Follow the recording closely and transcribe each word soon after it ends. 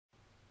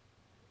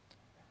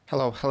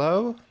Hello,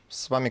 hello!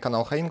 С вами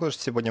канал Hi English.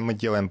 Сегодня мы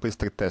делаем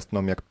быстрый тест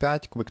номер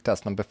 5, Quick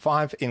Test number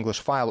 5,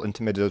 English File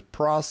Intermediate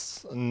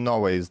Plus,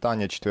 новое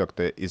издание,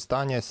 четвертое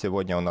издание.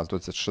 Сегодня у нас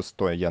 26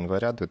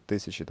 января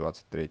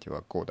 2023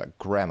 года.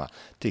 Grammar.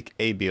 Tick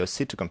A, B or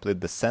C to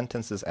complete the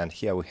sentences, and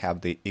here we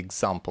have the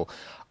example.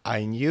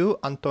 I knew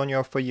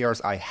Antonio for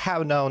years. I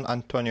have known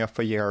Antonio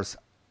for years.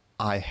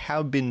 I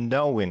have been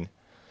knowing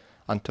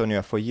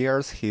Antonio for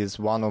years. He is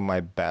one of my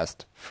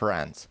best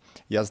friends.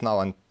 Я знал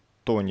Антонио,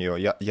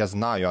 я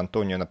знаю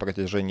Антонио на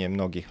протяжении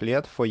многих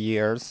лет, for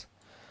years.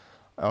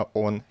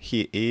 Он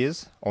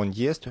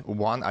есть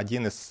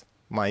один из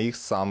моих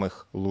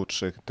самых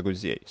лучших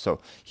друзей. So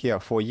here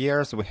for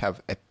years we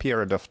have a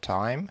period of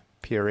time,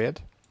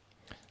 period.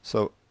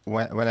 So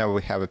whenever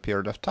we have a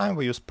period of time,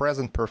 we use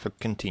present perfect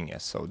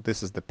continuous. So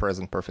this is the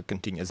present perfect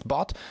continuous.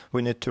 But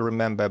we need to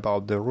remember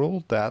about the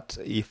rule that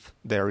if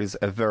there is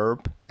a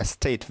verb, a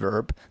state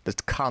verb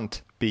that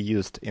can't be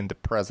used in the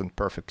present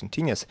perfect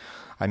continuous,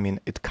 I mean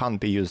it can't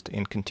be used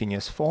in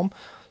continuous form,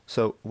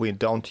 so we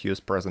don't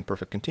use present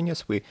perfect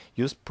continuous, we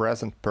use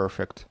present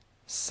perfect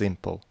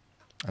simple.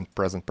 And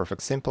present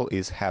perfect simple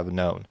is have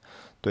known.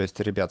 То есть,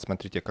 ребят,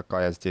 смотрите,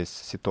 какая здесь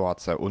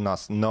ситуация. У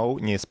нас know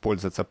не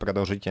используется в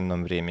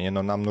продолжительном времени,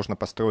 но нам нужно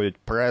построить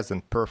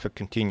present perfect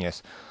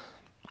continuous.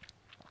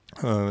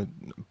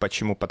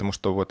 Почему? Потому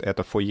что вот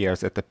это for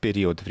years, это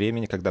период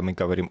времени, когда мы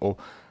говорим о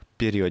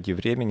периоде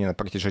времени, на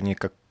протяжении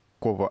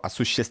какого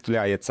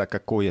осуществляется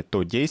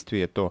какое-то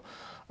действие, то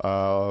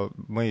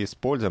мы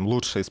используем,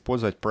 лучше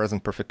использовать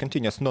present perfect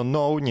continuous, но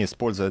no не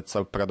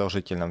используется в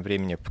продолжительном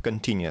времени в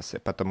continuous,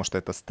 потому что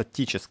это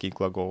статический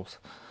глагол.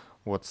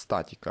 Вот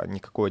статика,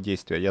 никакого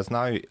действия. Я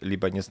знаю,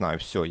 либо не знаю.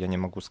 Все, я не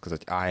могу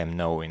сказать I am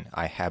knowing,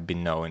 I have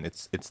been knowing.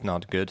 It's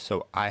not good.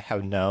 So I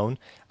have known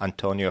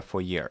Antonio for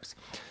years.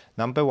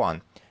 Number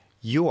one.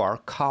 You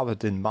are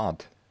covered in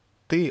mud.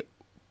 Ты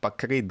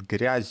покрыт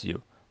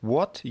грязью.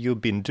 What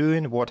you've been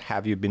doing, what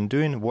have you been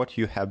doing, what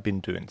you have been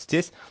doing.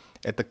 Здесь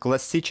это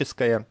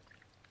классическое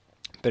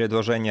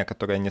предложение,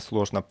 которое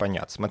несложно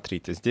понять.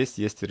 Смотрите, здесь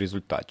есть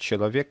результат.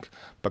 Человек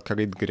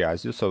покрыт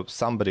грязью. So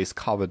somebody is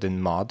covered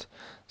in mud.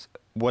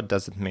 What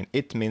does it mean?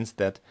 It means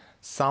that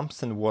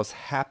something was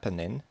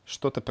happening,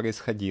 что-то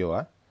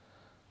происходило.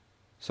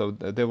 So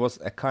there was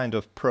a kind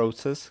of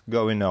process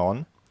going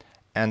on,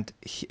 and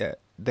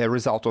the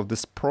result of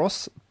this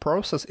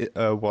process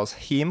was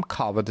him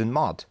covered in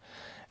mud.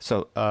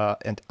 So,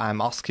 and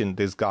I'm asking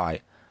this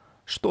guy,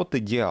 что ты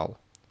делал?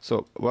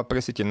 So,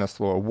 вопросительное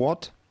слово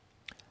what.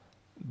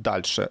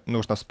 Дальше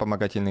нужно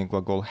вспомогательный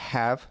глагол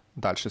have.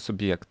 Дальше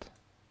субъект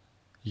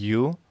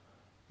you.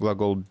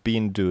 Глагол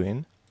been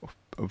doing.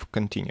 Of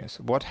continuous.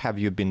 What have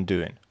you been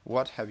doing?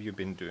 What have you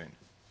been doing?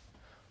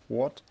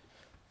 What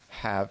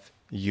have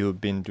you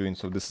been doing?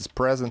 So this is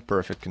present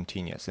perfect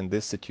continuous in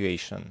this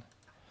situation.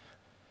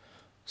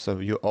 So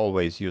you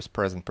always use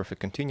present perfect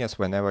continuous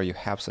whenever you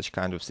have such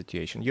kind of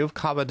situation. You've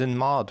covered in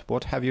mud.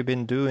 What have you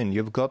been doing?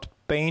 You've got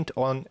paint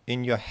on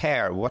in your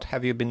hair. What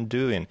have you been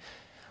doing?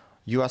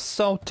 You are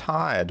so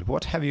tired.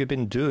 What have you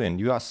been doing?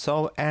 You are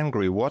so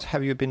angry. What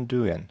have you been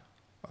doing?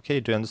 Okay,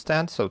 do you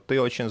understand? So,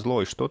 ты очень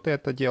злой. Что ты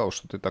это делал,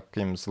 что ты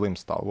таким злым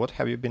стал? What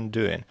have you been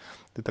doing?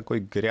 Ты такой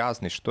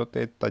грязный. Что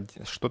ты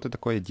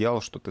такое делал,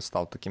 что ты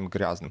стал таким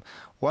грязным?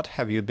 What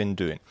have you been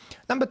doing?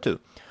 Number two.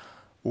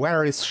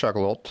 Where is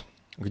Charlotte?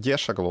 Где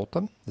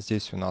Шарлотта?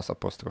 Здесь у нас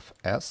апостроф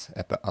S.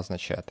 Это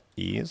означает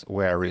is.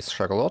 Where is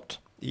Charlotte?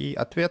 И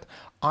ответ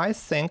I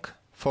think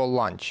for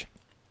lunch.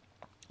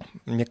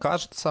 Мне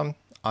кажется,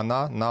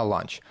 она на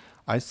lunch.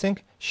 I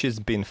think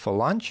she's been for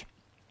lunch.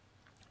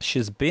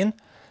 She's been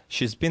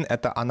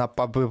это она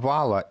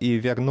побывала и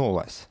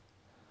вернулась.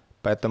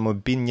 Поэтому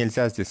been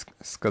нельзя здесь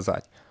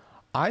сказать.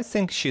 I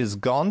think she's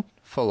gone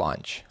for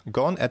lunch.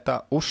 Gone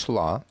это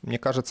ушла. Мне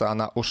кажется,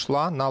 она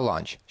ушла на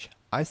lunch.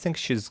 I think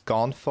she's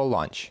gone for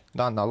lunch.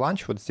 Да, на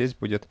lunch вот здесь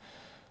будет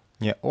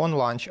не on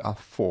lunch, а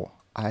for.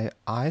 I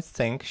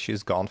think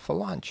she's gone for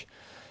lunch.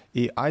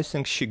 И I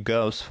think she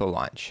goes for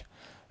lunch.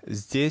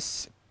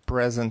 Здесь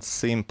present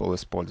simple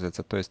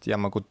используется. То есть я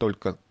могу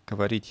только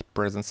говорить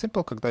present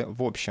simple, когда,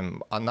 в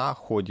общем, она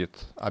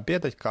ходит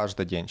обедать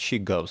каждый день. She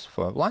goes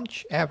for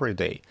lunch every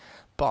day.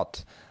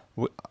 But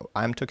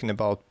I'm talking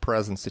about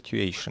present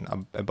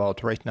situation,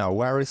 about right now.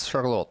 Where is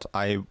Charlotte?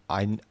 I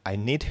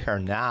need her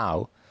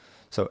now.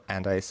 So,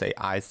 and I say,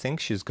 I think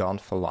she's gone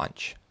for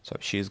lunch. So,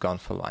 she's gone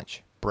for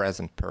lunch.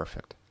 Present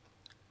perfect.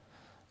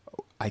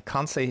 I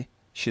can't say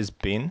she's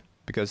been,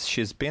 because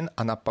she's been,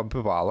 она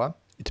побывала.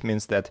 It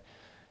means that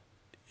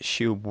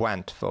she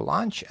went for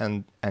lunch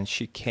and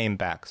she came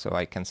back. So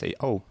I can say,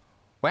 oh,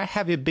 where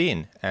have you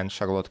been? And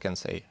Charlotte can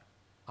say,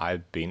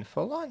 I've been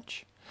for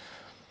lunch.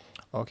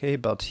 Okay,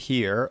 but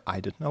here I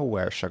don't know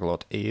where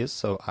Charlotte is.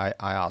 So I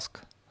ask,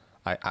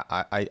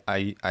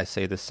 I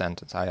say this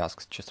sentence. I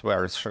ask just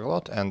where is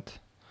Charlotte? And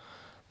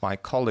my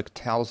colleague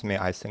tells me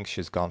I think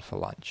she's gone for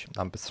lunch.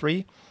 Number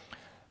three,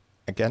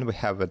 again we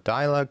have a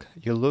dialogue.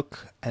 You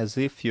look as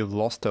if you've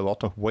lost a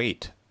lot of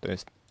weight. То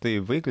есть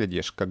ты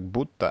выглядишь как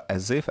будто,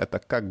 as if это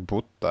как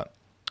будто,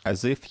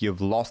 as if you've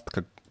lost,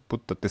 как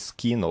будто ты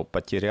скинул,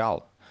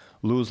 потерял.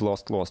 Lose,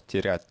 lost,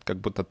 терять, как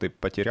будто ты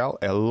потерял.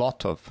 A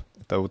lot of,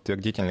 это в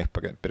утвердительных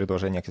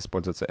предложениях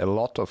используется. A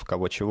lot of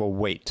кого чего,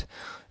 weight,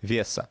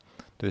 веса.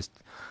 То есть,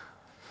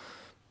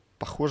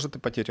 похоже, ты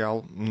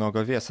потерял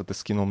много веса, ты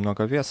скинул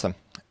много веса.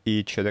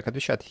 И человек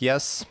отвечает,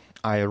 yes,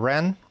 I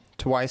ran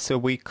twice a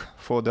week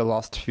for the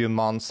last few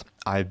months.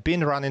 I've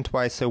been running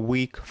twice a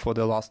week for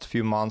the last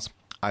few months.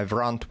 I've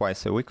run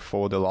twice a week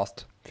for the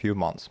last few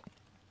months.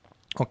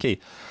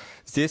 Окей,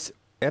 здесь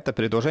это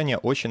предложение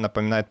очень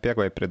напоминает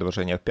первое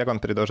предложение. В первом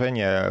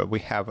предложении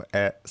we have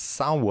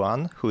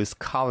someone who is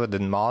covered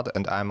in mud,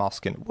 and I'm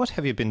asking, what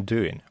have you been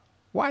doing?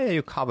 Why are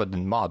you covered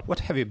in mud?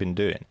 What have you been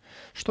doing?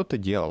 Что ты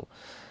делал?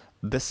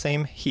 The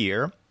same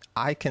here.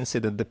 I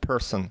consider the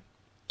person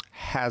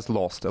has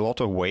lost a lot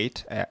of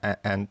weight,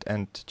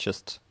 and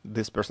just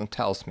this person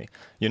tells me,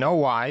 you know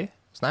why?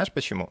 Знаешь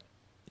почему?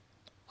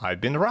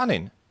 I've been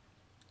running.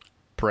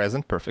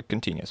 Present Perfect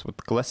Continuous.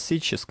 Вот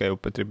классическое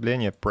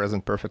употребление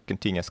Present Perfect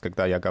Continuous,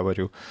 когда я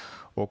говорю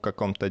о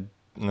каком-то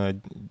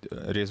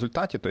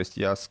результате, то есть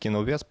я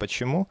скинул вес.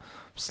 Почему?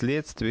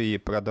 Вследствие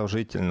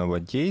продолжительного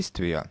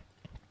действия,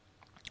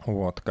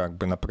 вот, как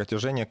бы на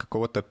протяжении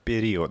какого-то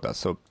периода.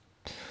 So,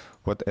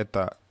 вот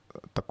это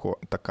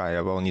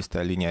такая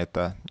волнистая линия,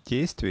 это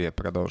действие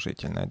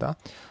продолжительное, да,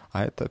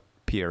 а это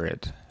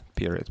период.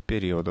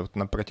 Вот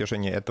на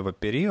протяжении этого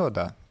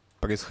периода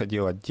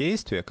происходило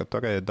действие,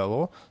 которое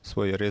дало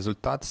свой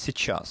результат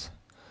сейчас.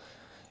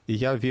 И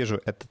я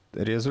вижу этот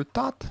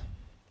результат,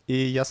 и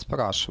я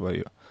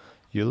спрашиваю,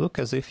 you look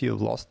as if you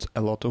lost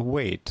a lot of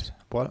weight.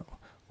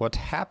 What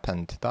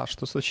happened? Да,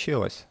 что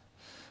случилось?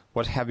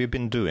 What have you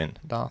been doing?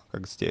 Да,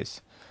 как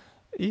здесь.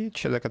 И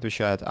человек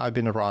отвечает, I've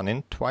been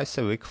running twice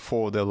a week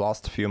for the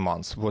last few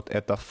months. Вот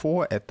это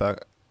for,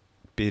 это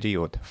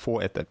период.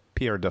 For это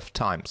period of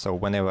time. So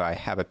whenever I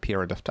have a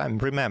period of time,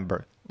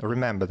 remember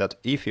that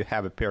if you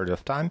have a period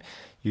of time,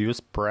 you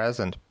use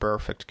present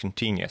perfect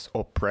continuous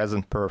or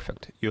present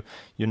perfect. You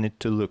need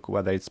to look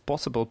whether it's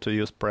possible to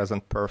use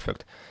present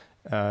perfect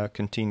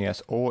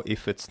continuous, or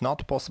if it's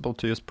not possible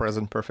to use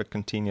present perfect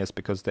continuous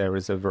because there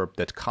is a verb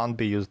that can't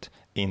be used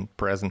in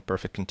present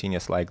perfect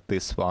continuous like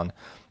this one.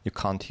 You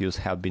can't use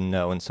have been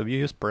known, so you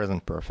use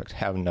present perfect,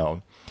 have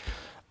known.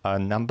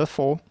 Number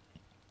 4,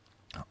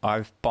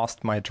 I've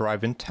passed my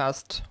driving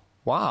test.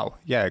 Wow,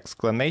 yeah,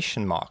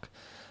 exclamation mark.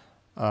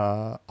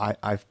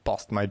 I've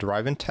passed my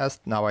driving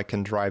test. Now I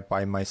can drive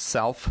by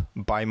myself,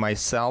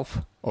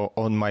 or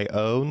on my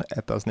own.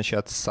 Это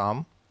означает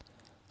сам,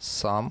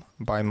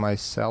 by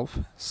myself,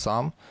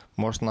 сам.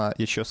 Можно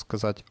еще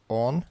сказать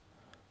on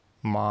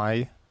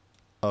my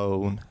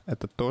own.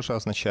 Это тоже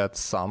означает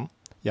сам.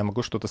 Я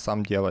могу что-то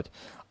сам делать.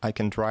 I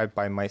can drive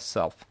by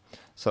myself.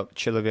 So,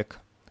 человек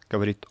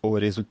говорит о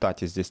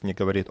результате, здесь не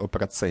говорит о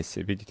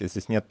процессе. Видите,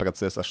 здесь нет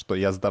процесса, что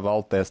я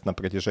сдавал тест на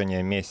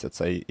протяжении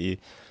месяца, и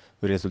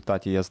в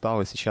результате я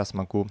сдал, и сейчас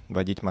могу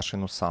водить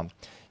машину сам.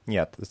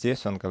 Нет,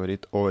 здесь он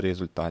говорит о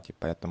результате,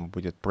 поэтому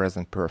будет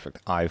present perfect.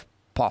 I've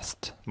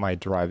passed my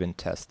driving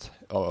test.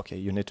 Oh, okay,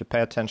 you need to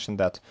pay attention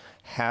that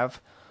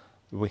usually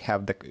we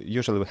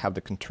have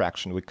the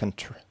contraction.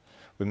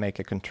 We make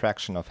a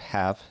contraction of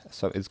have,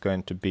 so it's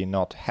going to be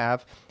not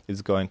have,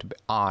 it's going to be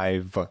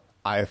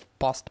I've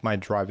passed my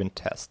driving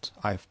test.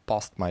 I've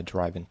passed my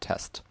driving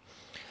test.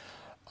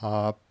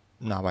 Now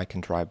I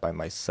can drive by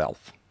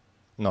myself.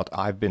 Not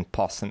I've been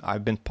passing.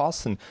 I've been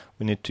passing,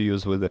 we need to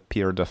use with a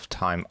period of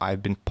time.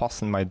 I've been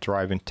passing my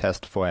driving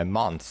test for a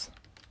month.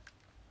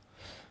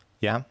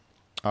 Yeah.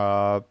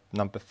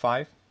 Number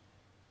 5.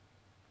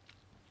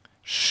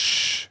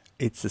 Shh,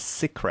 it's a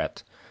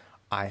secret.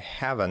 I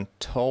haven't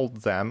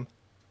told them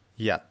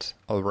yet.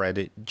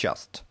 Already,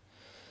 just.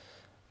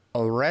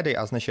 Already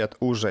означает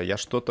уже, я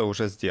что-то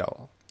уже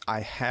сделал.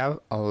 I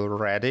have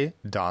already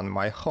done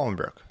my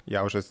homework.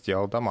 Я уже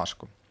сделал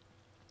домашку.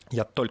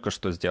 Я только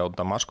что сделал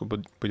домашку,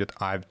 будет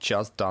I've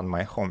just done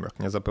my homework.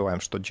 Не забываем,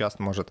 что just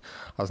может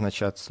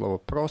означать слово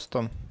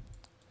просто.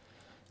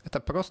 Это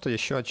просто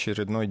еще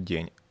очередной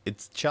день.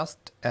 It's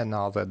just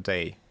another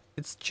day.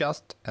 It's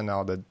just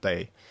another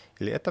day.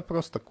 Или это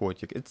просто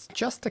котик. It's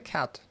just a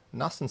cat.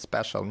 Nothing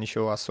special.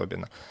 Ничего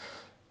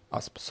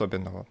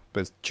особенного. То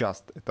есть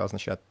just это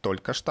означает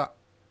только что.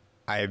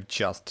 I've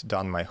just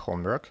done my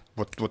homework.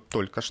 Вот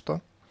только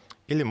что.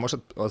 Или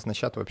может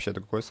означать вообще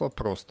другое слово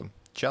просто.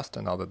 Just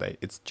another day.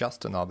 It's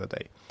just another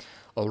day.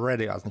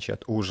 Already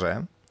означает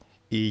уже.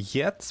 И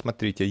yet,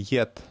 смотрите,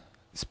 yet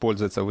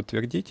используется в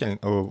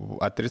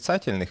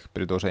отрицательных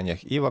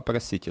предложениях и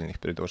вопросительных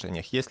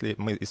предложениях. Если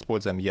мы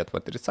используем yet в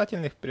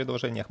отрицательных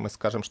предложениях, мы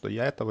скажем, что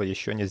я этого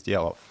еще не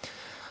сделал.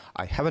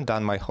 I haven't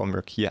done my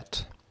homework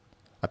yet.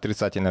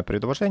 Отрицательное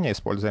предложение,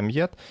 используем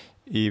yet,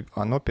 и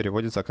оно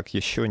переводится как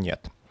еще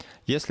нет.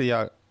 Если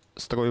я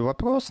строю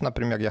вопрос,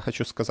 например, я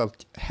хочу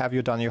сказать have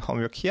you done your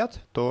homework yet,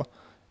 то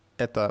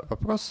этот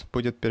вопрос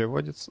будет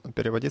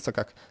переводиться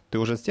как ты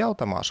уже сделал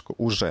домашку?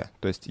 Уже.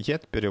 То есть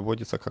yet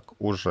переводится как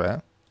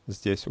уже,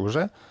 здесь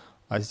уже,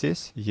 а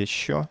здесь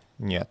еще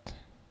нет.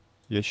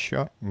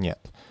 Еще нет.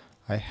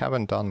 I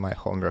haven't done my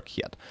homework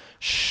yet.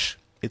 Shh,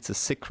 it's a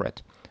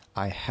secret.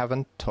 I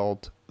haven't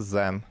told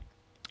them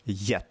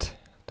yet.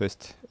 То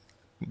есть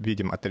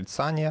видим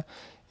отрицание,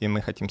 и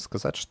мы хотим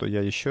сказать, что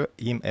я еще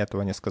им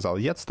этого не сказал.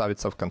 Yet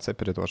ставится в конце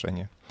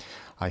предложения.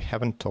 I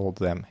haven't told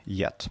them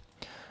yet.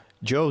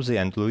 Josie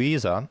and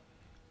Louisa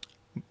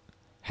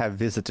have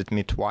visited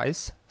me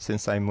twice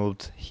since I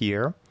moved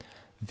here.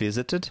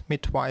 Visited me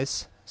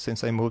twice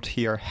since I moved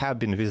here. Have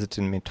been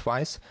visiting me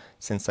twice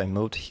since I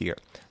moved here.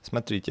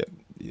 Смотрите,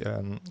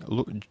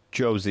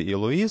 Джози и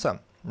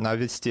Луиза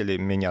навестили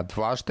меня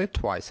дважды.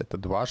 Twice — это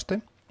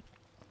дважды.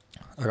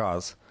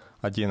 Раз.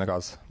 Один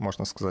раз,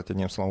 можно сказать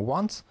одним словом,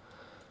 once.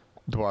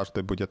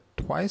 Дважды будет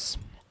twice.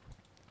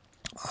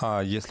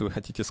 А если вы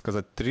хотите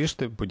сказать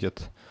трижды,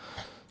 будет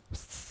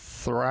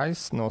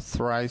thrice. Но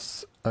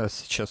thrice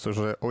сейчас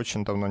уже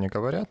очень давно не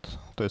говорят.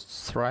 То есть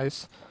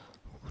thrice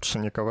лучше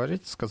не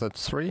говорить, сказать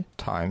three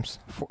times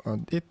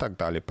и так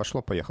далее.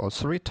 Пошло-поехало.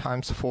 Three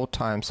times, four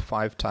times,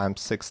 five times,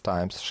 six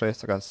times,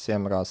 6 раз,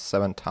 7 раз,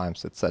 7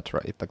 times,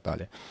 etc. и так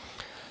далее.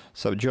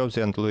 So,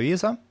 Josie and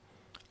Louisa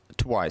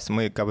twice.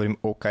 Мы говорим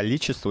о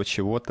количестве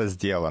чего-то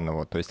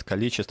сделанного. То есть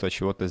количество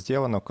чего-то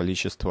сделанного,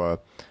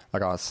 количество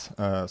раз,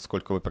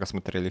 сколько вы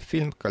просмотрели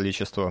фильм,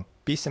 количество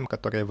писем,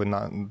 которые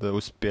вы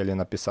успели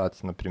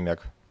написать, например,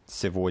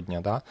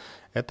 сегодня, да,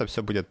 это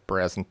все будет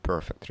present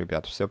perfect,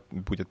 ребят, все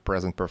будет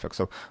present perfect.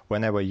 So,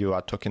 whenever you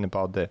are talking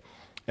about the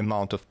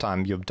amount of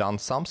time you've done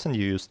something,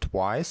 you use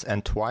twice,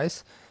 and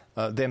twice,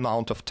 the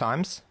amount of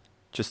times,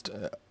 just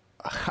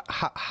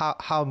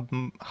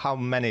how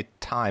many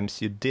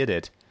times you did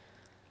it,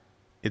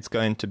 it's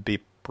going to be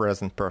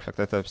present perfect.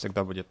 Это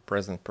всегда будет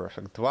present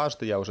perfect.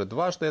 Дважды, я уже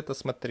дважды это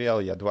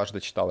смотрел, я дважды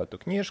читал эту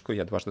книжку,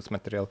 я дважды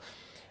смотрел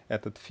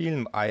этот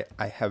фильм. I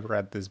have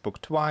read this book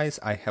twice,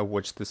 I have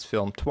watched this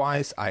film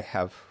twice, I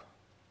have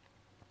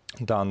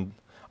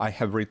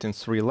written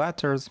 3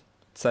 letters,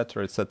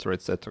 etc., etc.,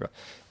 etc.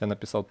 Я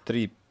написал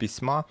 3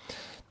 письма.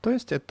 То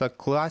есть это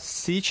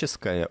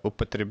классическое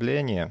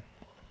употребление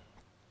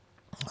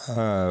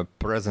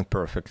present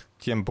perfect.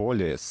 Тем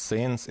более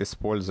since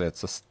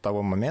используется с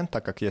того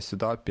момента, как я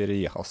сюда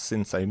переехал.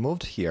 Since I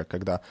moved here,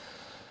 когда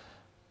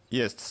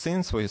есть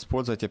since, вы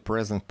используете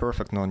present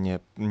perfect, но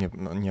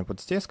не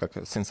вот здесь, как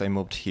since I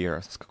moved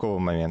here. С какого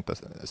момента?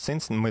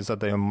 Since мы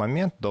задаем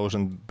момент,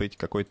 должен быть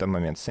какой-то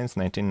момент. Since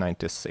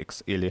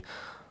 1996. Или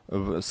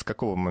с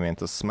какого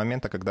момента? С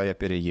момента, когда я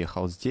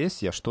переехал.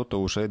 Здесь я что-то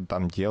уже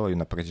там делаю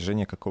на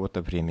протяжении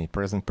какого-то времени.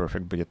 Present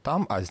perfect будет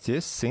там, а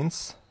здесь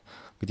since,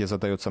 где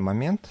задается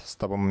момент, с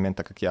того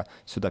момента, как я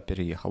сюда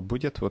переехал,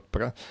 будет вот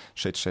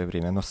прошедшее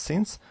время. Но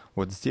since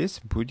вот здесь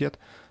будет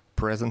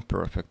present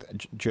perfect.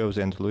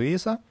 Josie and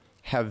Louisa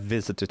have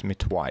visited me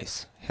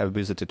twice. Have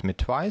visited me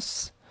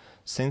twice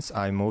since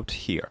I moved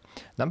here.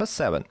 Number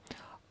 7.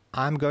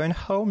 I'm going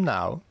home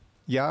now.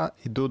 Я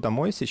иду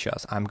домой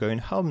сейчас. I'm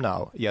going home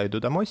now. Я иду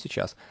домой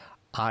сейчас.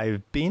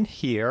 I've been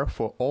here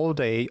for all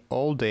day,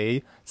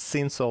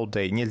 since all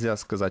day. Нельзя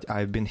сказать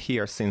I've been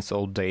here since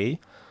all day.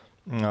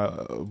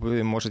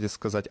 Вы можете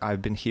сказать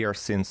I've been here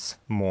since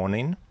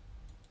morning.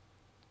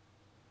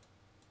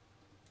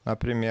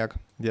 Например,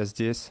 я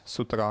здесь с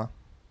утра.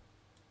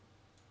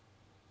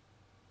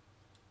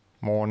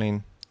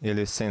 Morning.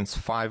 Или since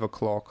 5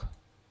 o'clock.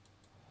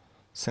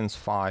 Since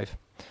 5.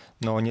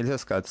 Но нельзя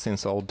сказать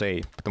since all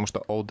day, потому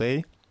что all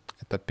day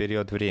 — это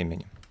период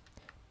времени.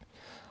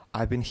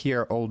 I've been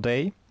here all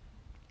day.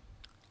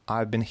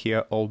 I've been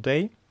here all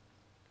day.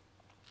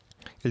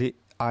 Или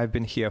I've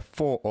been here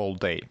for all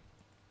day.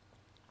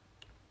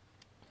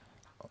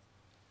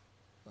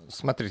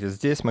 Смотрите,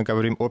 здесь мы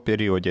говорим о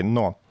периоде,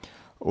 но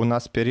у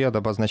нас период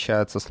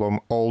обозначается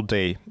словом all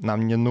day.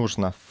 Нам не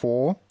нужно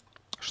for,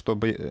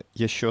 чтобы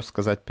еще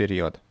сказать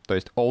период. То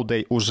есть all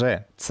day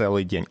уже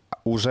целый день,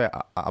 уже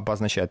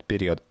обозначает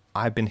период.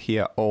 I've been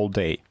here all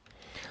day.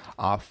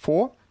 А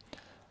for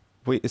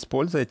вы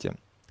используете,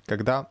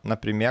 когда,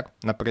 например,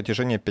 на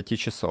протяжении 5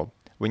 часов.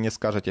 Вы не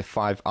скажете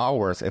 5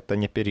 hours, это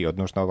не период.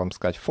 Нужно вам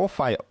сказать for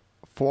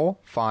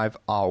 5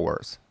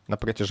 hours на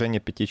протяжении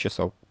 5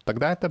 часов.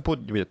 Тогда это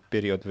будет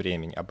период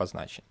времени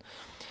обозначен.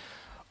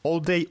 All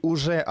day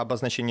уже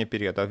обозначение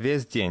периода,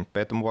 весь день,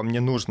 поэтому вам не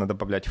нужно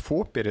добавлять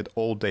for перед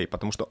all day,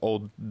 потому что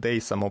all day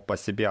само по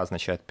себе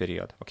означает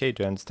период. Okay,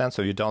 do you understand?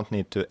 So you don't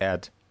need to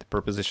add the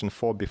preposition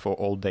for before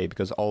all day,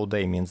 because all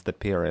day means the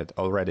period.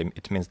 Already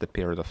it means the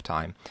period of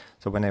time.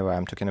 So whenever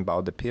I'm talking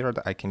about the period,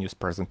 I can use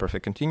present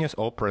perfect continuous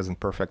or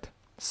present perfect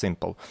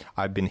simple.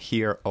 I've been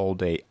here all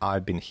day.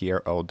 I've been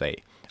here all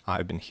day.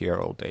 I've been here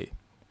all day.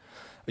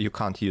 You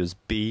can't use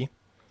be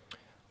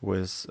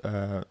with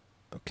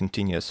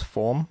continuous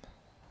form.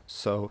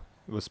 So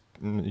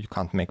you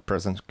can't make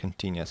present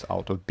continuous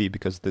out of be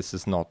because this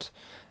is not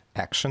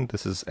action.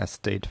 This is a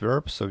state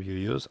verb. So you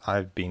use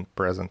I've been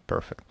present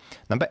perfect.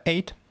 Number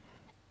 8.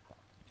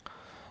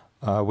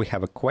 We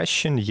have a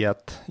question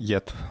yet.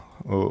 Yet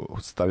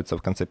ставится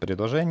в конце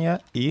предложения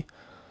и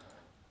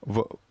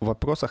в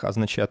вопросах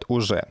означает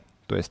уже.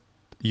 То есть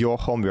your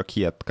homework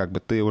yet. Как бы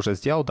ты уже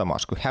сделал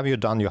домашку. Have you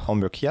done your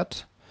homework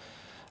yet?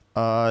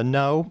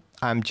 No,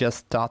 I'm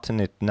just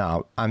starting it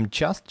now. I'm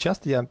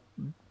just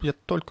я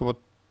только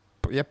вот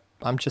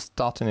I'm just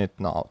starting it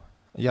now.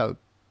 Я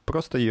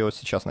просто ее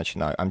сейчас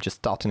начинаю. I'm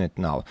just starting it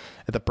now.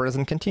 Это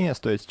present continuous,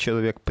 то есть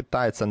человек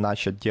пытается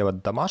начать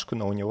делать домашку,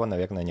 но у него,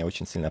 наверное, не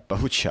очень сильно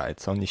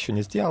получается. Он еще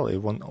не сделал, и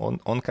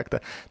он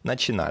как-то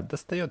начинает.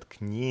 Достает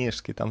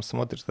книжки, там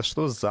смотрит,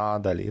 что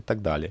задали и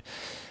так далее.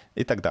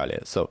 И так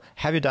далее. So,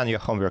 have you done your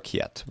homework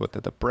yet? Вот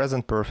это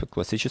present perfect,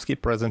 классический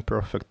present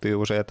perfect. Ты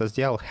уже это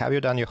сделал? Have you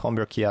done your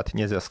homework yet?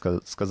 Нельзя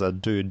сказать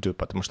do you do,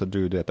 потому что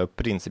do you do это в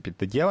принципе.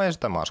 Ты делаешь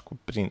домашку? В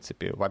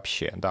принципе,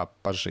 вообще, да,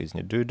 по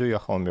жизни. Do you do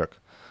your homework?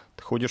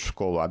 Ты ходишь в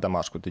школу, а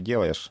домашку ты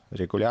делаешь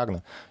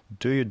регулярно?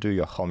 Do you do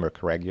your homework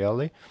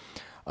regularly?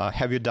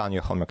 Have you done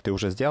your homework? Ты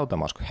уже сделал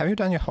домашку? Have you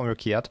done your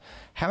homework yet?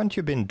 Haven't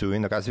you been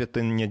doing? Разве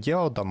ты не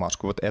делал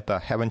домашку? Вот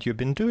это haven't you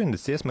been doing?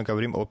 Здесь мы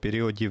говорим о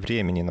периоде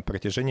времени, на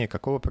протяжении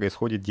какого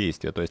происходит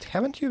действие. То есть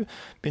haven't you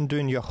been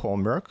doing your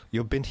homework?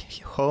 You've been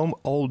home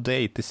all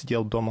day. Ты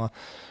сидел дома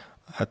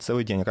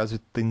целый день. Разве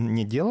ты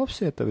не делал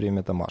все это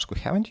время домашку?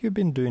 Haven't you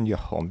been doing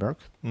your homework?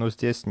 Но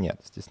здесь нет.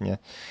 Здесь не.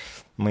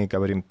 Мы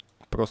говорим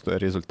просто о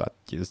результате.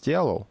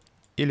 Сделал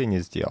или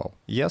не сделал?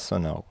 Yes or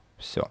no?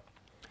 Все.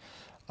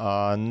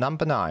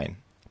 Number 9.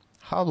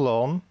 How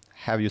long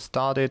have you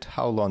studied?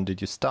 How long did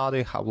you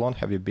study? How long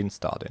have you been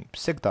studying?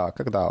 Всегда,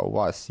 когда у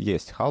вас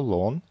есть how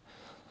long,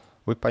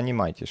 вы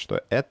понимаете, что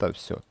это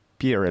все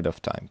period of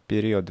time,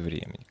 период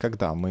времени.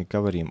 Когда мы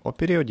говорим о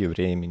периоде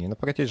времени, на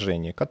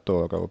протяжении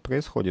которого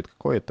происходит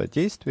какое-то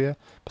действие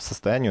по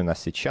состоянию на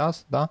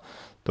сейчас, да,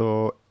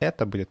 то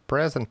это будет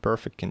present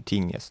perfect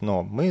continuous.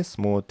 Но мы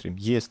смотрим,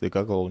 если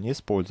глагол не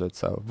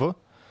используется в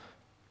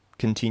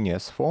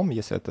continuous form,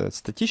 если это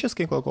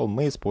статический глагол,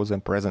 мы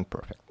используем present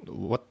perfect.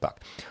 Вот так.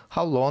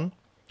 How long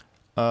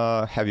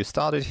have you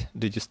studied?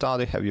 Did you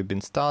study? Have you been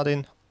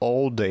studying?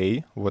 All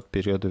day. Вот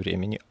период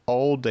времени.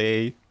 All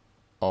day.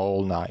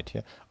 All night.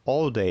 Yeah.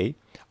 All day.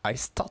 I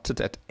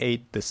started at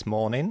 8 this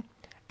morning,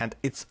 and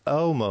it's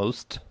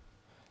almost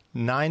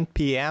 9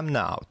 p.m.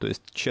 now. То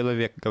есть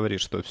человек говорит,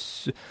 что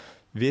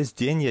весь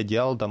день я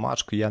делал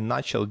домашку, я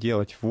начал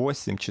делать в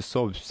 8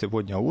 часов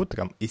сегодня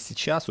утром, и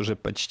сейчас уже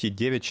почти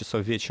 9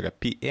 часов вечера.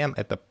 PM —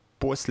 это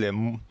после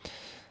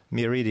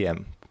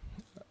meridian,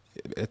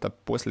 это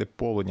после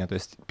полудня, то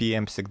есть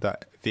PM всегда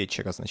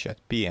вечер означает.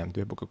 PM,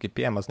 две буковки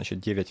PM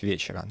означает 9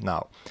 вечера.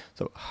 Now.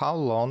 So, how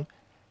long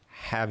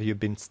have you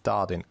been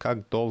studying?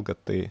 Как долго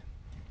ты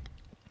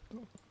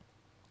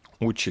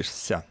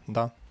учишься,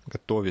 да,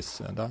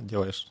 готовишься, да,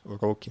 делаешь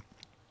уроки?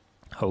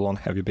 How long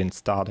have you been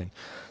studying?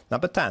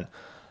 Number 10.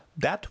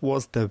 That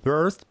was the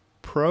worst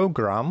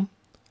program.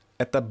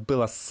 Это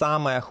была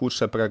самая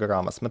худшая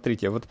программа.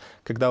 Смотрите, вот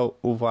когда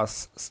у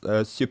вас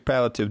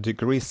superlative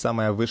degree,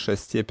 самая высшая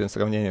степень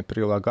сравнения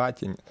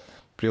прилагательных,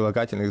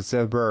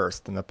 the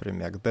worst,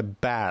 например, the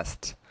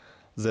best,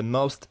 the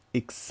most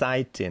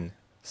exciting.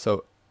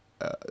 So,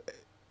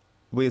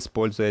 вы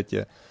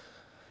используете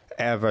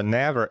ever,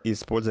 never, и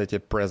используйте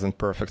present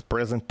perfect.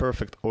 Present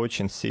perfect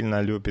очень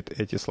сильно любит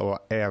эти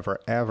слова ever.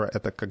 Ever —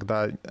 это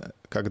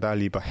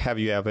когда-либо. Have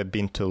you ever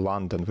been to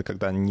London? Вы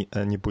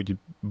когда-нибудь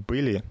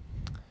были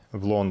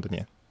в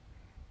Лондоне?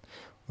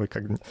 Вы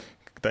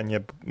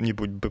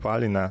когда-нибудь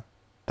бывали на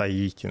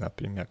Таити,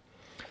 например?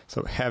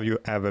 So, have you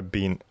ever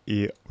been?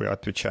 И вы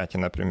отвечаете,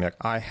 например,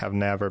 I have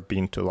never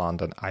been to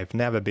London. I've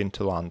never been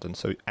to London.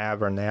 So,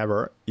 ever,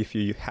 never. If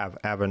you have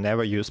ever,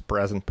 never, use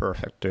present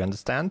perfect. Do you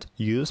understand?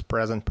 Use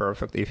present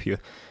perfect if you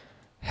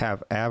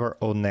have ever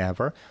or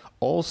never.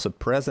 Also,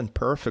 present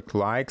perfect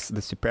likes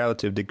the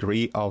superlative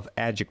degree of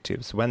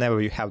adjectives.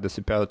 Whenever you have the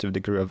superlative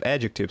degree of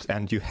adjectives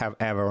and you have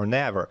ever or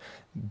never,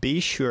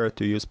 be sure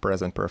to use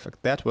present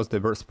perfect. That was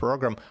the worst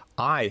program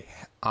I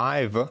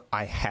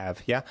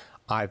have, yeah?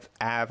 I've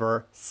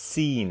ever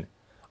seen.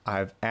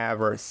 I've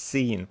ever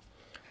seen.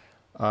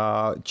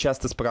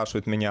 Часто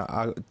спрашивают меня,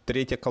 а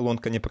третья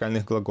колонка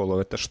неправильных глаголов,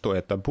 это что?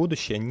 Это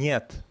будущее?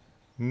 Нет.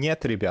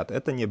 Нет, ребят,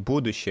 это не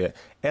будущее.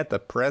 Это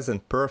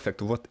present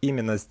perfect. Вот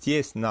именно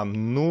здесь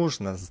нам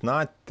нужно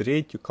знать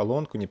третью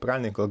колонку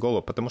неправильных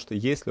глаголов. Потому что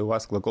если у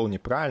вас глагол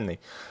неправильный,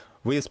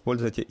 вы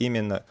используете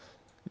именно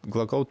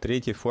глагол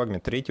третьей форме,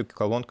 третью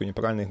колонку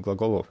неправильных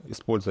глаголов.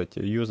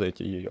 Используйте,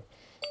 юзайте ее.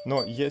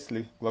 Но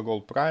если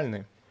глагол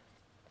правильный,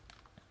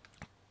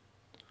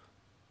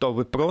 то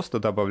вы просто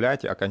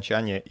добавляете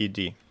окончание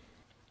ed.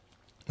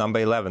 Number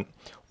 11.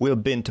 We've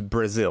been to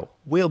Brazil.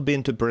 We've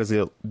been to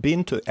Brazil.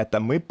 Been to — это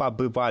мы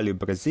побывали в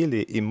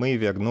Бразилии, и мы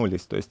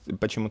вернулись. То есть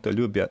почему-то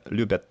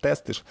любят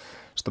тесты,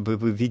 чтобы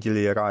вы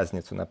видели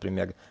разницу.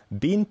 Например,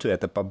 been to —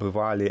 это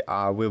побывали,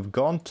 а we've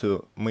gone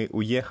to — мы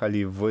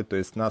уехали в, то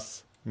есть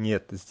нас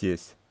нет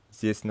здесь.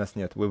 Здесь нас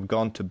нет. We've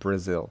gone to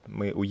Brazil.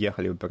 Мы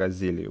уехали в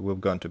Бразилию. We've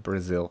gone to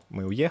Brazil.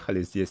 Мы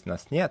уехали, здесь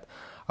нас нет.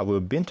 А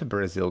we've been to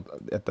Brazil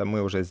 — это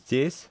мы уже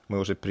здесь, мы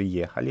уже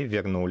приехали,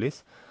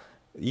 вернулись.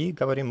 И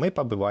говорим, мы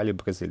побывали в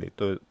Бразилии.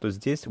 То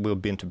здесь we've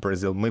been to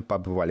Brazil, мы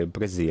побывали в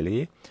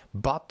Бразилии.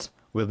 But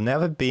we've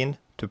never been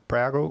to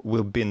Peru,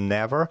 we've been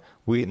never,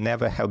 we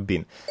never have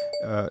been.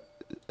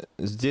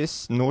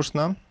 Здесь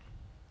нужно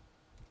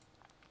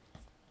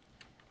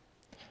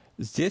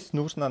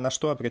на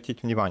что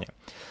обратить внимание.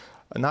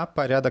 на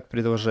порядок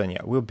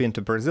предложения. We've been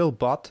to Brazil,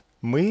 but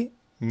мы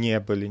не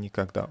были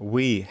никогда.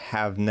 We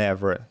have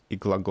never и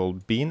глагол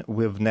been.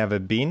 We've never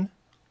been.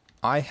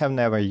 I have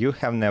never, you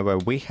have never,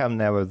 we have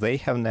never, they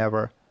have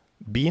never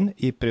been.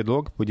 И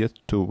предлог будет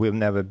to. We've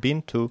never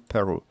been to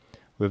Peru.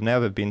 We've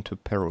never been to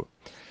Peru.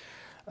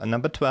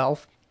 Number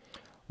 12.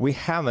 We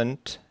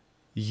haven't,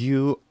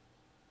 you...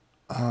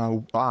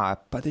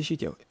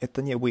 подождите,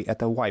 это не we,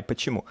 это why.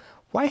 Почему?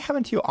 Why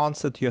haven't you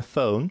answered your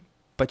phone?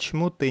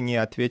 Почему ты не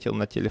ответил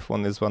на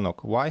телефонный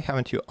звонок? Why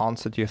haven't you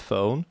answered your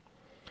phone?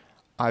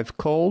 I've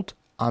called,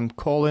 I'm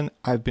calling,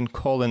 I've been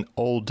calling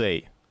all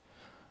day.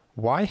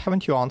 Why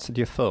haven't you answered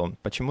your phone?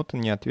 Почему ты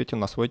не ответил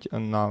на свой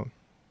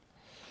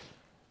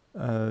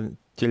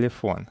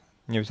телефон?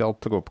 Не взял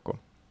трубку.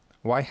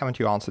 Why haven't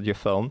you answered your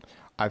phone?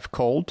 I've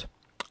called,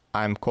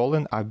 I'm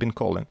calling, I've been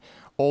calling.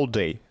 All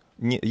day.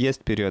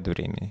 Есть период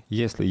времени.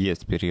 Если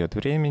есть период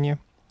времени,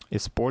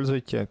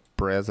 используйте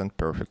present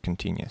perfect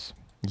continuous.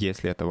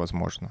 Если это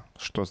возможно.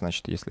 Что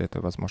значит, если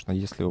это возможно?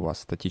 Если у вас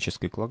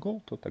статический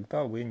глагол, то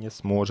тогда вы не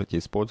сможете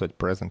использовать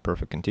present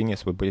perfect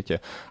continuous. Вы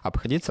будете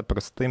обходиться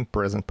простым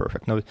present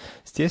perfect. Но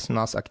здесь у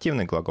нас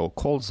активный глагол.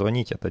 Call,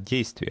 звонить, это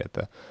действие,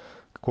 это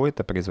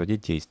какое-то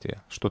производить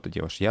действие. Что ты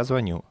делаешь? Я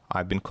звоню.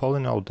 I've been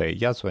calling all day.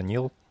 Я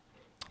звонил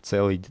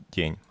целый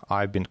день.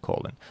 I've been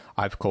calling.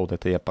 I've called,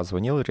 это я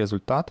позвонил,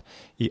 результат.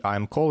 И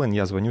I'm calling,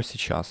 я звоню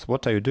сейчас.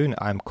 What are you doing?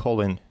 I'm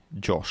calling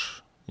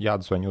Josh. Я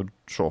звоню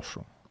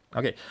Джошу.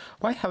 Okay.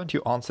 Why haven't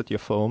you answered your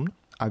phone?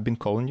 I've been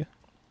calling you.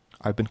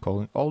 I've been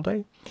calling all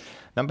day.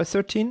 Number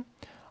 13.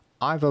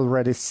 I've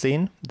already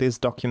seen this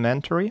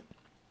documentary.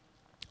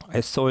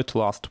 I saw it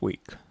last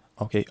week.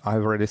 Okay.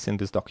 I've already seen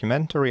this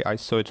documentary. I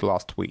saw it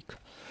last week.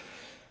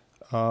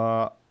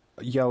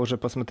 Я уже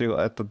посмотрел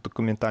этот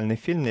документальный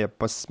фильм. Я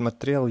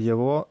посмотрел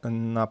его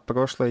на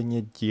прошлой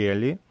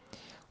неделе.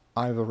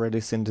 I've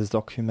already seen this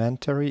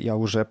documentary. Я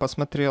уже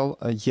посмотрел.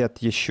 Yet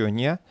еще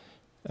не.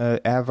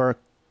 Ever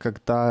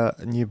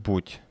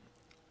когда-нибудь.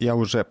 Я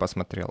уже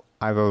посмотрел.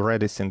 I've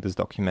already seen this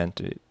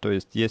documentary. То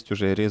есть есть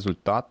уже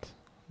результат.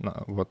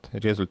 Вот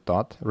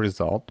результат.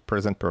 Result.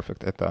 Present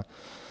perfect. Это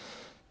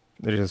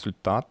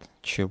результат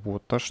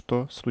чего-то,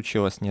 что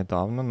случилось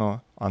недавно,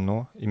 но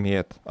оно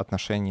имеет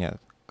отношение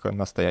к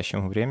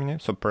настоящему времени.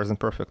 So present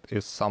perfect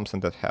is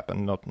something that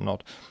happened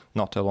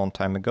not a long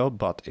time ago,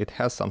 but it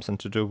has something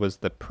to do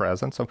with the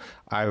present. So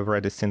I've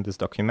already seen this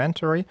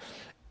documentary.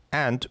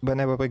 And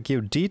whenever we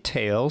give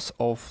details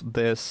of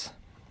this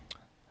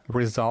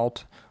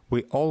result,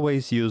 we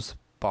always use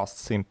past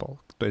simple.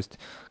 То есть,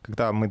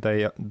 когда мы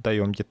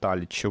даем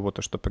детали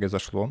чего-то, что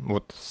произошло,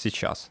 вот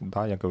сейчас,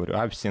 да, я говорю,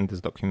 I've seen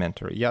this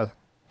documentary.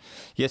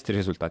 Есть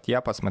результат.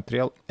 Я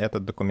посмотрел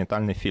этот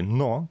документальный фильм.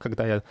 Но,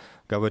 когда я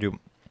говорю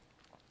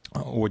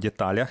о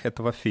деталях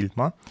этого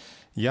фильма,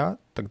 я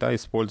тогда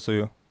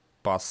использую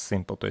past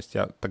simple, то есть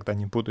я тогда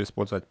не буду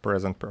использовать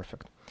present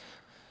perfect.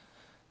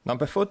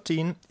 Number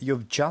 14,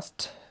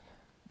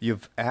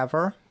 you've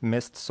ever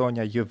missed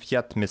Sonia, you've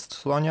yet missed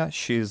Sonia,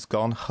 she's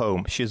gone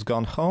home. She's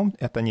gone home,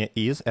 это не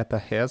is,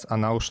 это has,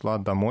 она ушла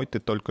домой, ты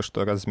только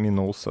что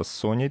разминулся с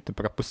Соней, ты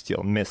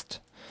пропустил,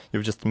 missed.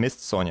 You've just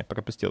missed Sonia,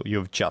 пропустил,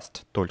 you've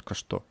just, только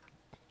что.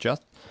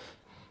 Just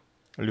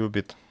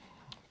любит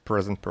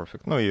present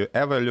perfect. Ну и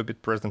ever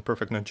любит present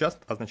perfect, но just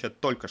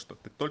означает только что.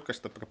 Ты только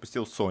что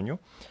пропустил Соню.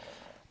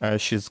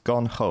 She's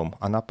gone home.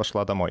 Она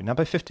пошла домой.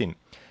 Number 15.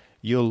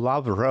 You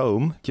love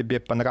Rome.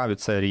 Тебе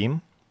понравится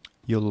Рим.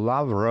 You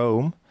love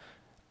Rome.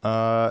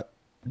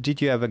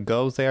 Did you ever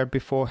go there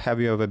before?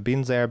 Have you ever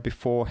been there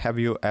before? Have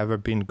you ever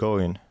been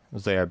going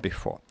there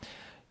before?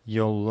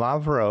 You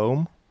love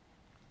Rome.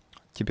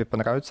 Тебе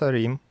понравится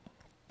Рим.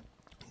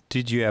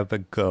 Did you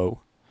ever go?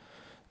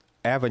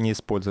 Ever не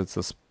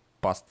используется с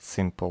past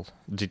simple.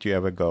 Did you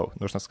ever go?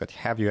 Нужно сказать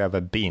have you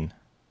ever been?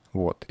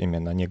 Вот,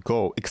 именно, не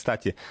go. И,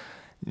 кстати,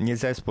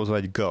 нельзя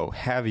использовать go.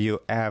 Have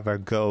you ever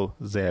go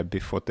there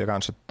before? Ты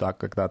раньше туда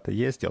когда-то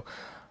ездил.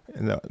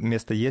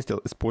 Вместо ездил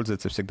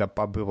используется всегда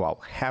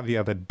побывал. Have you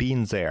ever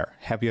been there?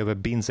 Have you ever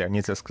been there?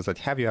 Нельзя сказать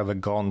have you ever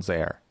gone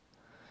there?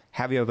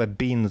 Have you ever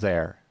been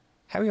there?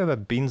 Have you ever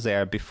been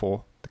there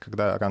before? Ты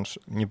когда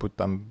раньше-нибудь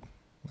там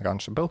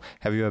раньше был?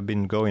 Have you ever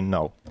been going?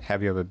 No.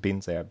 Have you ever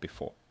been there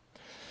before?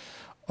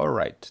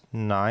 Alright,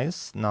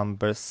 nice.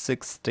 Number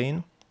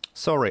 16.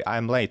 Sorry,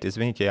 I'm late.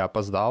 Извините, я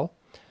опоздал.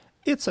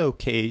 It's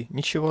okay.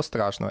 Ничего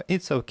страшного.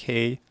 It's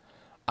okay.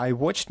 I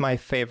watched my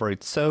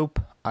favorite soap.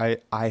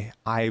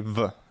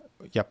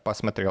 Я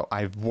посмотрел.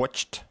 I've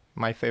watched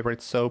my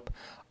favorite soap.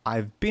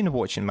 I've been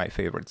watching my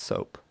favorite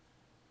soap.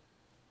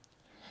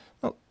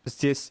 Ну,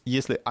 здесь,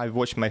 если I've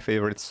watched my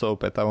favorite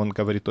soap, это он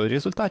говорит о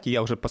результате.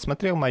 Я уже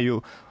посмотрел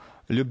мою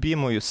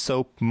любимую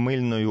soap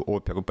мыльную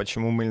оперу.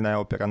 Почему мыльная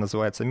опера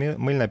называется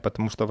мыльной?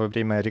 Потому что во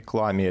время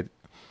рекламы,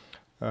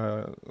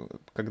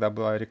 когда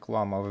была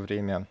реклама во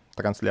время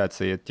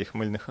трансляции этих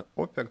мыльных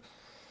опер,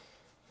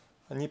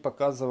 они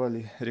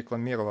показывали,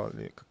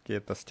 рекламировали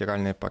какие-то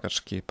стиральные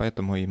порошки,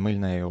 поэтому и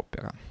мыльная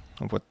опера.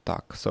 Вот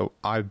так. So,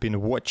 I've been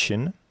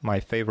watching my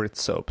favorite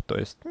soap. То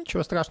есть,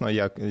 ничего страшного,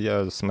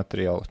 я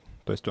смотрел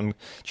То есть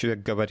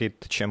человек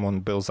говорит, чем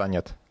он был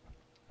занят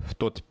в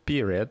тот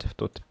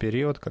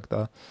период,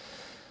 когда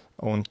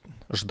он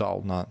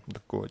ждал на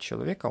другого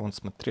человека, он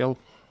смотрел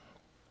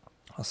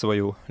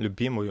свою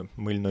любимую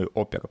мыльную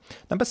оперу.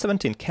 Number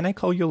 17. Can I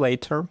call you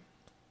later?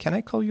 Can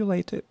I call you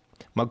later?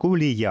 Могу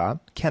ли я,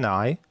 can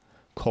I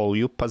call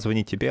you,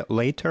 позвонить тебе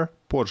later,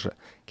 позже?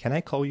 Can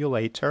I call you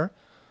later?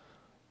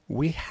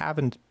 We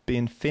haven't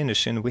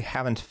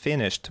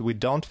finished, we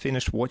don't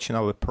finish watching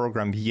our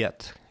program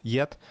yet.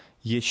 Yet,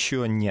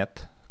 еще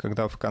нет.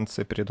 Когда в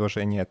конце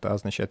предложения это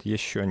означает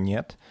еще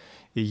нет.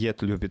 И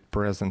yet любит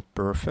present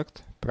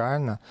perfect,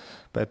 правильно?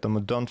 Поэтому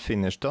don't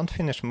finish. Don't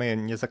finish мы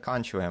не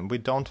заканчиваем. We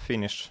don't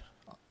finish.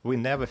 We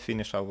never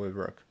finish our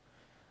work.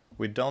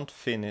 We don't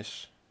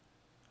finish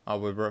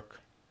our work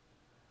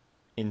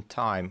in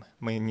time.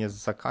 Мы не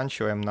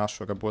заканчиваем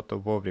нашу работу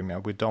вовремя.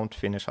 We don't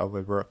finish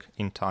our work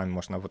in time.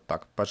 Можно вот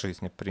так по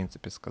жизни, в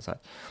принципе, сказать.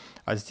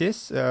 А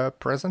здесь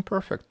present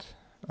perfect.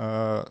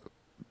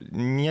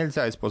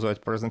 Нельзя использовать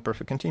present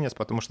perfect continuous,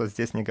 потому что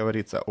здесь не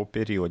говорится о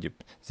периоде.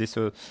 Здесь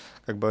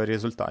как бы о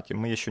результате.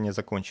 Мы еще не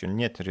закончили.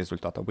 Нет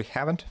результата. We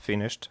haven't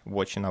finished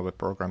watching our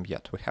program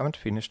yet. We haven't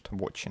finished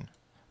watching.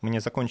 Мы не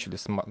закончили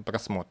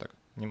просмотр.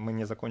 Мы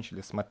не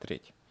закончили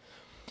смотреть.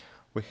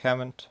 We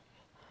haven't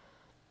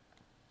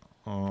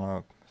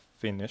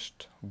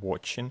finished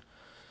watching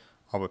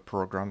our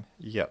program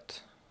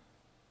yet.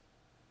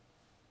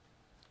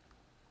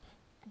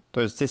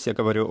 То есть здесь я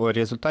говорю о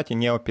результате,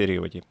 не о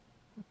периоде.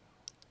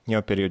 Не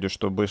о периоде,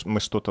 чтобы мы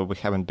что-то we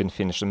haven't been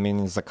finished, мы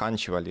не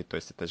заканчивали. То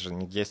есть это же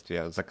не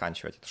действие, а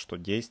заканчивать. Это что,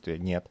 действие?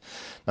 Нет.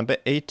 Number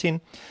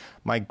 18.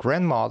 My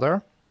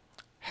grandmother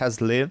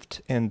has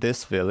lived in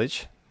this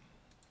village.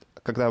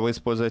 Когда вы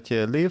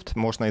используете lived,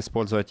 можно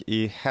использовать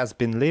и has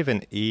been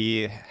living,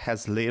 и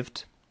has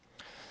lived.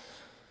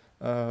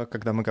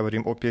 Когда мы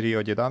говорим о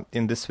периоде, да,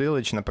 in this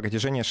village на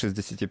протяжении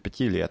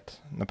 65 лет.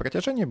 На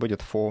протяжении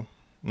будет for,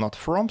 not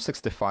from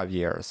 65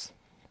 years.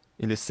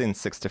 Или since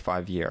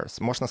 65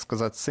 years. Можно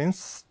сказать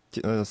since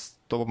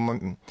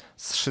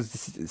с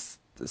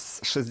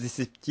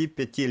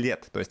 65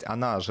 лет. То есть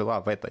она жила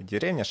в этой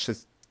деревне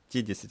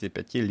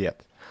 65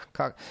 лет.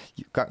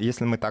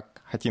 Если мы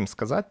так хотим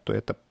сказать, то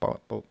это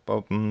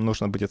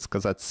нужно будет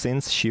сказать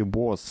since she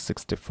was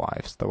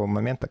 65. С того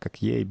момента,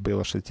 как ей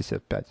было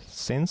 65.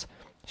 Since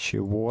she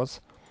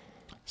was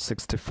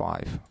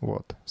 65.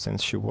 Вот.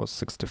 Since she was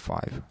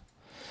 65.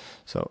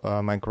 So,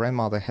 my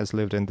grandmother has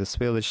lived in this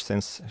village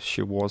since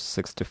she was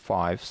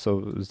 65.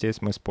 So, здесь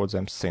мы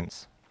используем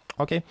since.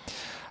 Okay.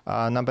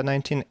 Number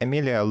 19.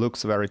 Emilia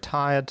looks very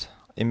tired.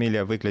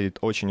 Эмилия выглядит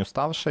очень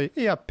уставшей.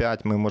 И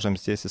опять мы можем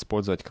здесь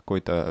использовать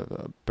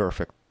какой-то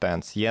perfect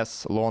tense.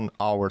 Yes, long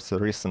hours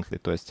recently.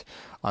 То есть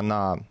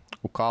она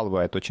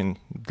укалывает очень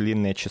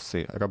длинные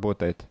часы,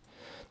 работает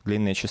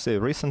длинные часы.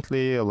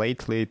 Recently,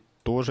 lately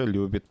тоже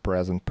любит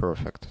present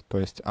perfect. То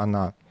есть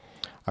она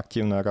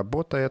активно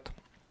работает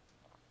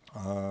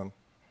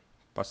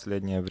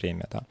последнее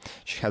время, да.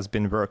 She has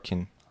been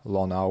working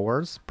long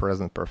hours,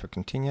 present perfect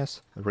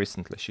continuous,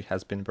 recently. She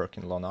has been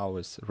working long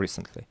hours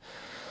recently.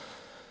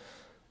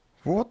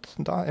 Вот,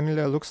 да,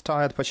 Emilia looks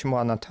tired. Почему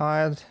она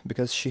tired?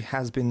 Because she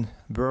has been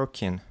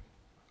working.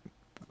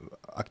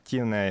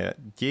 Активное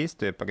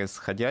действие,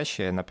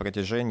 происходящее на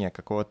протяжении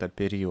какого-то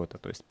периода.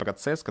 То есть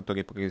процесс,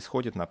 который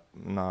происходит на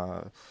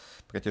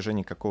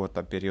протяжении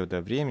какого-то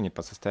периода времени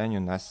по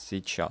состоянию на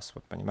сейчас.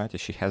 Вот понимаете,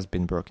 she has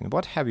been working.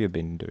 What have you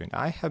been doing?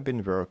 I have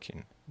been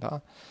working.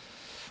 Да?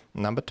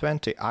 Number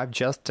 20. I've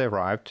just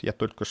arrived. Я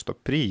только что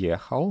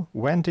приехал.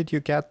 When did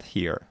you get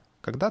here?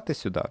 Когда ты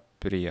сюда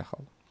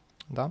приехал?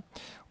 Да?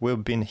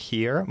 We've been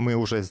here. Мы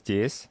уже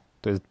здесь.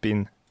 То есть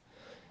been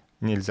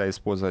нельзя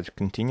использовать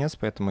continuous,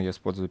 поэтому я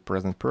использую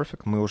present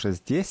perfect. Мы уже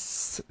здесь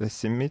с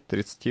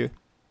 7:30.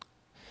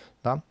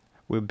 Да?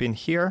 We've been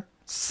here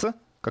с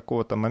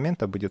какого-то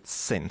момента будет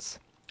since.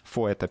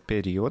 For это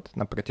период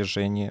на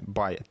протяжении.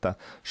 By это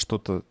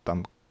что-то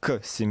там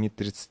к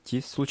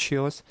 7:30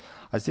 случилось.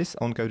 А здесь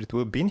он говорит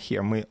we've been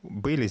here. Мы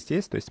были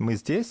здесь, то есть мы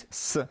здесь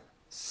с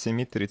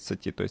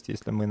 7:30. То есть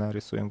если мы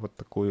нарисуем вот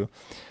такую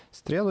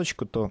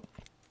стрелочку, то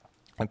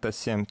это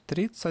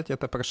 7:30,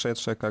 это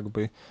прошедшее как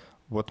бы.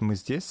 Вот мы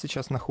здесь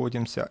сейчас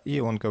находимся,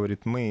 и он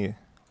говорит, мы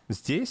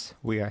здесь,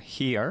 we are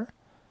here,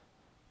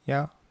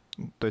 yeah?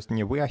 То есть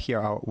не we are here,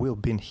 а we've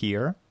been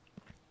here.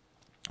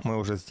 Мы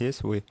уже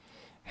здесь, we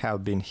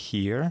have been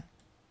here,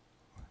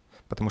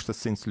 потому что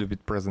since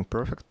любит present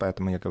perfect,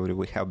 поэтому я говорю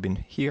we have been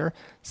here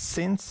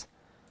since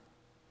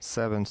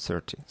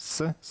 7:30,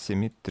 с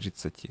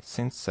 7:30,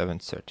 since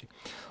 7:30.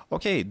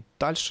 Окей,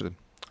 дальше.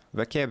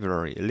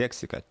 Vocabulary,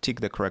 лексика.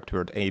 Tick the correct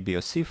word A, B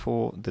or C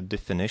for the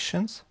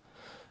definitions.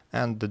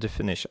 And the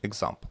definition.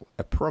 Example.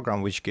 A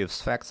program which gives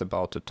facts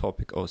about a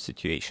topic or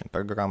situation.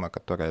 Программа,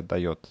 которая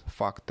дает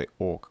факты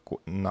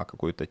на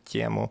какую-то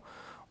тему,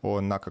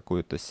 на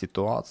какую-то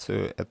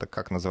ситуацию. Это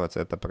как называется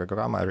эта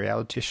программа?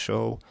 Reality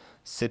show,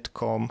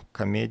 sitcom,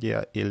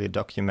 комедия или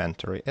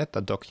documentary.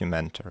 Это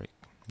documentary.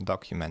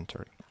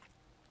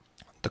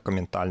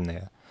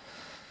 Документальная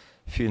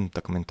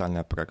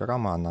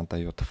программа, она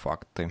дает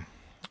факты.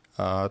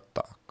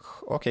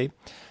 Так, окей.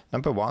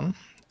 Number one.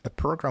 A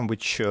program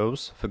which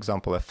shows, for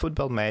example, a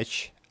football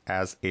match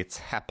as it's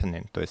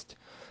happening. То есть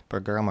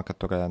программа,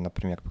 которая,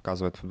 например,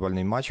 показывает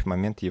футбольный матч в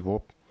момент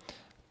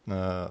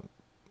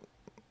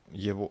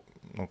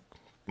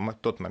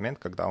тот момент,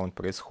 когда он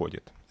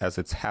происходит. As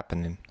it's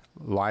happening.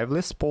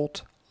 Lively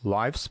sport,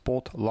 live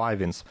sport,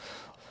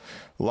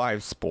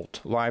 live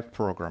sport, live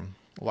program.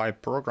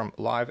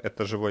 Live —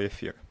 это живой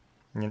эфир.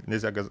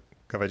 Нельзя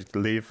говорить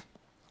live,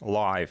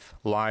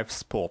 live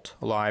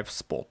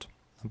sport.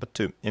 Number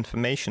two.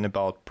 Information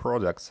about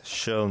products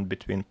shown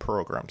between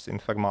programs.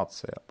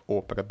 Информация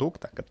о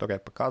продуктах, которая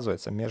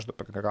показывается между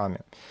программами.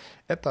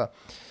 Это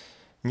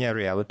не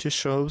reality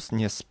shows,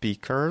 не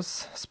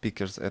speakers.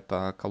 Speakers —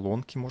 это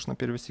колонки, можно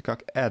перевести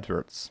как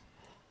adverts.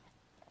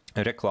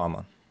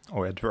 Реклама.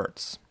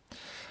 Adverts.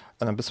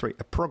 Number three.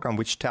 A program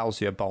which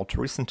tells you about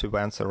recent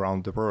events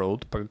around the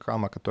world.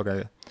 Программа,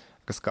 которая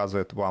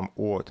рассказывает вам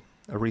о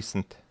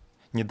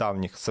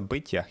недавних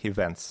событиях,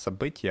 events,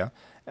 события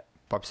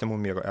по всему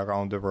миру,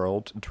 around the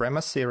world.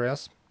 Drama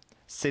series,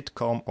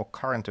 sitcom or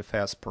current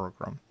affairs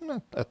program.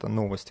 Это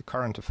новости,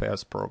 current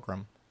affairs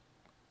program.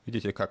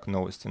 Видите, как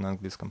новости на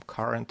английском.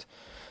 Current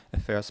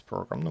affairs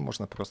program.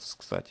 Можно просто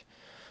сказать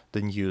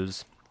the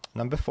news.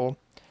 Number four.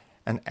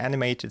 An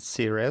animated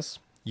series,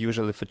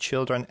 usually for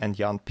children and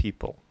young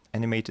people.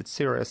 Animated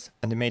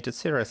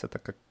series это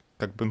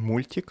как бы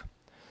мультик,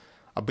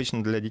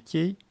 обычно для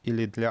детей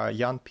или для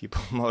young people,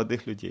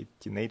 молодых людей,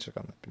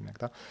 тинейджеров, например.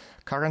 Да?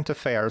 Current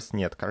affairs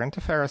нет. Current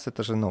affairs —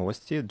 это же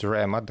новости.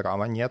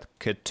 Драма нет.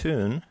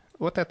 Cartoon —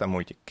 вот это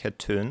мультик.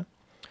 Cartoon.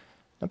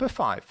 Number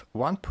five.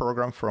 One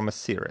program from a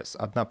series.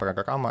 Одна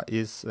программа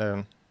из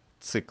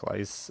цикла,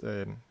 из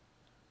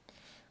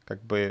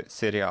как бы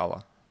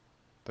сериала.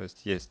 То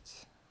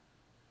есть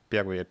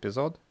первый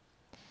эпизод,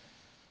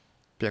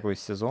 первый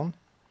сезон,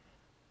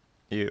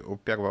 и у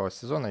первого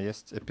сезона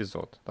есть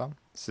эпизод, да?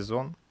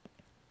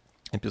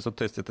 Эпизод,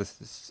 то есть это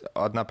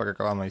одна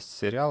программа из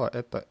сериала,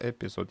 это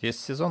эпизод. Есть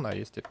сезон, а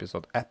есть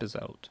эпизод.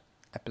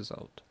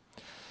 Episode.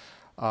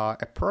 A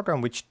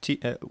program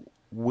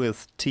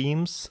with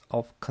teams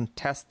of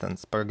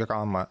contestants.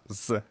 Программа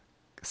с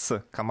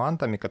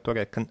командами,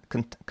 которые...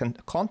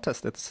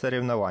 Contest — это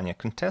соревнование.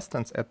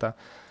 Contestants — это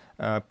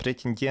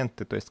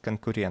претенденты, то есть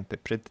конкуренты.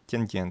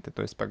 Претенденты,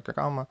 то есть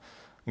программа,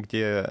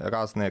 где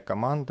разные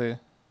команды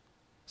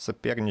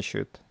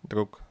соперничают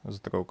друг с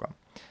другом.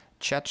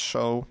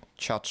 Чат-шоу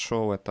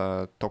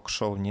это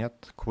ток-шоу,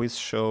 нет.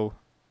 Квиз-шоу,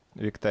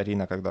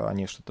 викторина, когда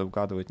они что-то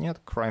угадывают, нет.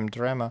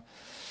 Crime-драма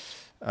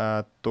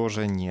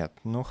тоже нет.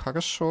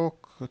 Хорошо,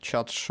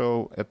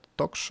 чат-шоу — это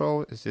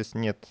ток-шоу, здесь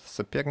нет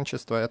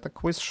соперничества, это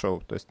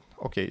квиз-шоу. То есть,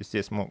 окей,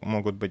 здесь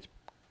могут быть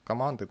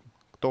команды,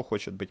 кто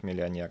хочет быть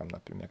миллионером,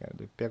 например.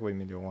 Первый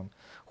миллион.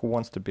 Who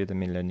wants to be the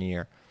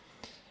millionaire?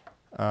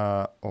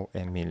 Or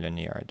a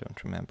millionaire, I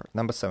don't remember.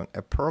 Number seven.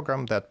 A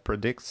program that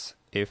predicts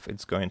if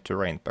it's going to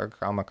rain.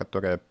 Программа,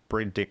 которая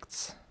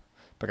predicts,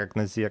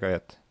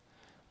 прогнозирует,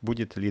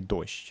 будет ли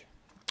дождь.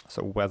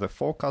 So weather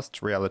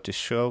forecast, reality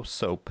show,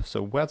 soap.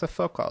 So weather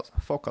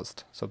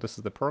forecast. So this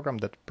is the program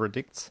that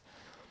predicts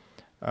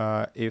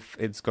if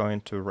it's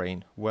going to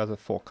rain. Weather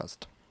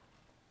forecast.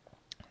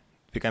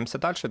 Двигаемся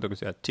дальше,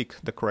 друзья. Tick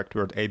the correct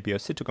word A, B, or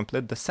C to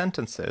complete the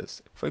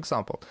sentences. For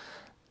example,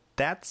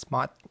 that's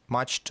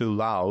much too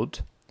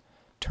loud.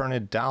 Turn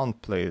it down,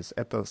 please.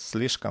 Это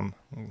слишком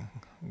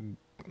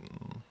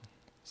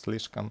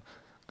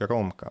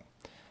громко.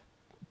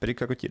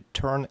 Прикрутить.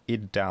 Turn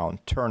it down.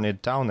 Turn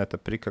it down — это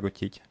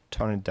прикрутить.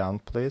 Turn it down,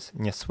 please.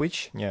 Не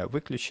switch, не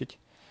выключить.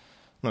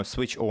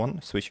 Switch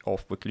on, switch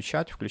off —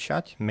 выключать,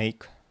 включать.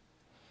 Make.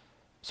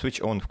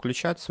 Switch on —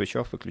 включать, switch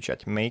off —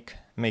 выключать. Make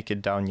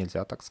it down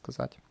нельзя так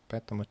сказать.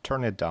 Поэтому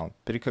turn it down.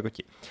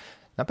 Прикрути.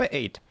 Number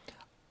 8.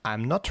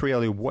 I'm not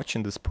really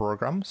watching this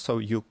program, so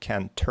you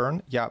can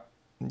turn...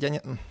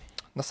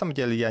 На самом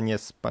деле я не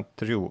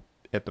смотрю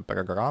эту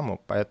программу,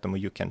 поэтому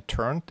you can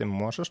turn, ты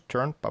можешь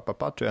turn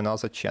to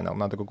another channel,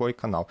 на другой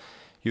канал.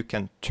 You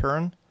can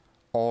turn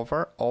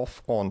over,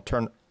 off, on.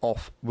 Turn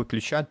off —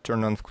 выключать,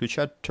 turn on —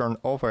 включать, turn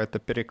over — это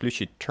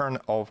переключить. Turn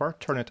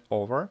it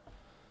over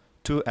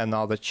to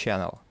another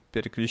channel.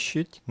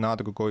 Переключить на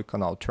другой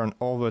канал. Turn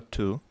over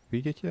to.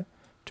 Видите?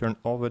 Turn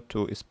over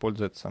to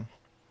используется.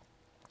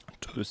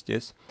 To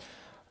здесь.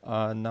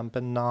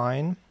 Number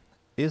 9.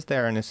 Is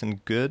there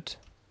anything good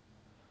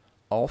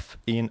off,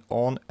 in,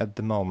 on at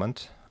the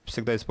moment?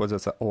 Всегда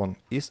используется on.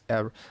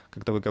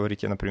 Когда вы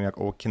говорите, например,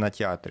 о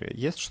кинотеатре.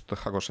 Есть что-то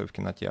хорошее в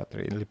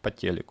кинотеатре или по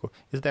телеку?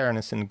 Is there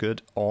anything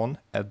good on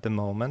at the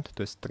moment?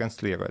 То есть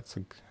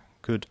транслируется.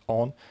 Good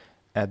on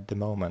at the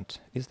moment.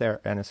 Is there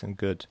anything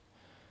good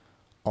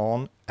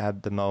on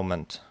at the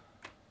moment?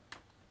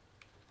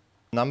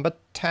 Number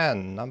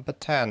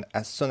 10.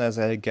 As soon as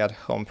I get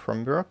home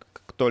from work,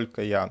 как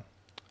только я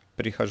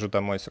прихожу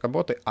домой с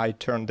работы, I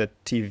turn the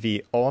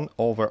TV on,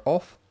 over,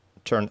 off,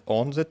 turn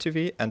on the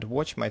TV and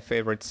watch my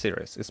favorite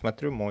series. И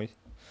смотрю мой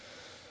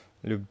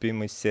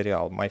любимый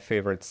сериал. My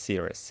favorite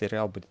series.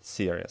 Сериал будет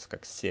series,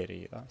 как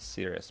серии, да?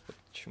 Series.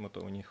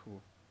 Почему-то у них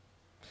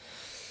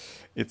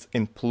It's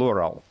in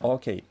plural.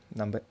 Okay,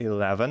 number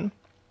 11.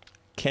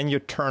 Can you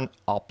turn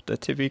up the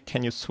TV?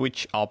 Can you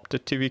switch up the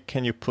TV?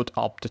 Can you put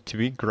up the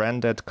TV?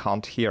 Granddad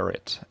can't hear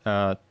it.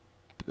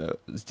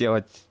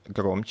 Сделать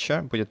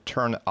громче будет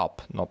turn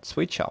up, not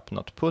switch up,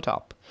 not put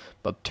up,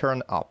 but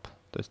turn up.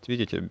 То есть,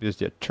 видите,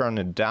 везде turn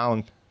it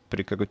down,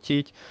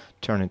 прикрутить,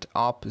 turn it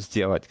up,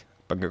 сделать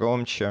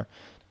погромче,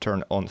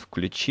 turn on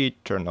включить,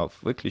 turn off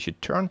выключить.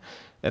 Turn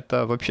 —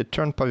 это вообще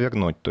turn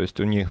повернуть. То есть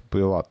у них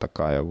была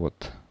такая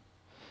вот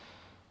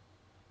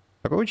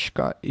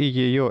ручка,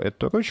 и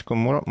эту ручку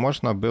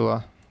можно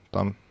было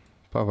там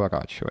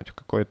поворачивать в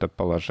какое-то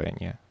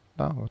положение.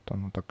 Да, вот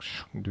оно так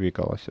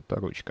двигалась, эта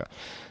ручка.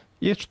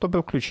 И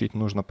чтобы включить,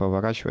 нужно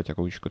поворачивать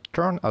ручку.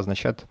 Turn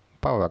означает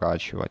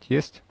поворачивать.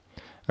 Есть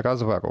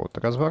разворот.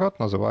 Разворот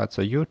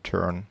называется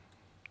U-turn.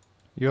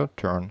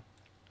 U-turn.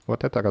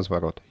 Вот это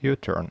разворот.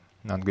 U-turn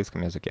на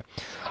английском языке.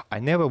 I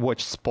never watch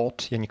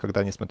sport. Я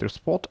никогда не смотрю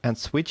спорт. And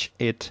switch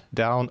it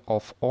down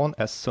off on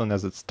as soon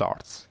as it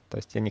starts. То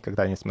есть я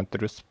никогда не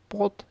смотрю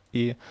спорт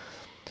и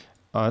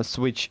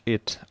switch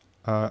it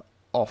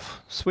off.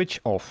 Switch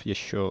off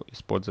еще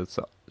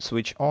используется.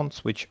 Switch on,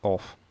 switch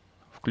off.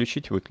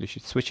 Включить,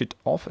 выключить. Switch it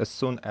off as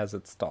soon as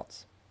it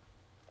starts.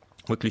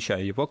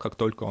 Выключаю его, как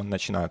только он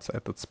начинается,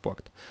 этот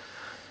спорт.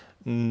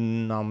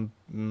 The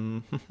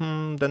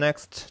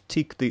next,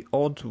 tick the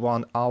odd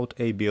one out,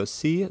 A, B, or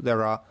C. They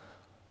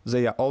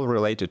are all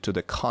related to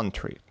the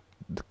country.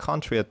 The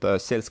country — это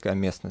сельская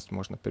местность,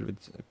 можно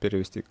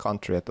перевести.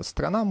 Country — это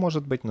страна,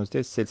 может быть, но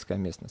здесь сельская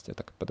местность, я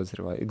так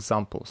подозреваю.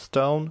 Example: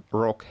 stone,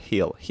 rock,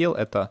 hill. Hill —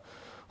 это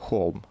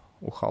холм.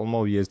 У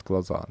холмов есть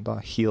глаза,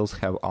 да. Hills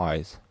have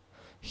eyes.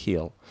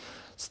 Hill.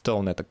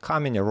 Stone — это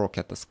камень, rock —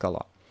 это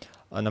скала.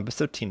 Number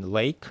 13,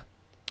 lake,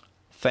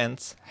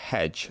 fence,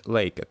 hedge.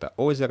 Lake — это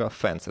озеро,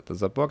 fence — это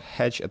забор,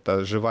 hedge —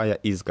 это живая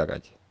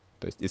изгородь.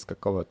 То есть из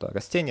какого-то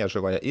растения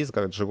живая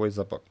изгородь, живой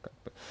забор. Как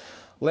бы.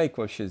 Lake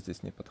вообще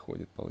здесь не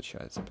подходит,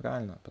 получается,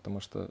 правильно? Потому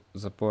что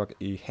забор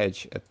и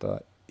hedge —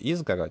 это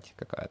изгородь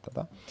какая-то,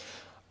 да?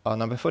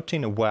 Number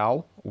 14,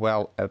 well.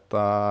 Well —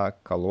 это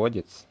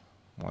колодец,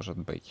 может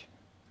быть.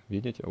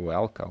 Видите?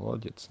 Well —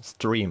 колодец.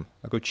 Stream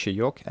 —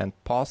 ручеек, and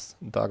pass —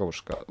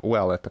 дорожка.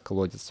 Well — это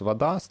колодец,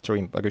 вода,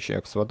 stream —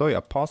 ручеек с водой,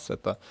 а pass —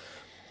 это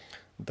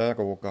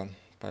дорога.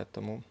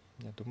 Поэтому,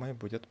 я думаю,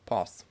 будет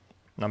pass.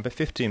 Number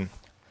 15,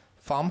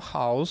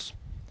 farmhouse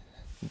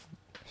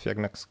 —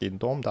 фермерский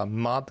дом, да,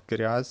 mud —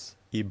 грязь,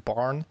 и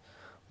barn.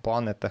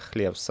 Barn — это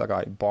хлев,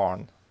 сарай.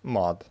 Barn,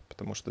 mud,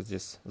 потому что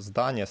здесь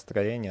здание,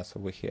 строение. So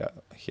here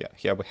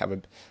we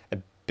have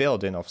a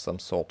building of some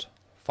sort.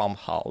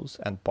 Farmhouse,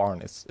 and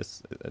barn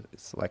is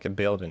like a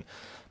building,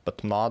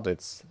 but mud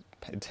it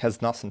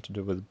has nothing to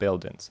do with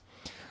buildings.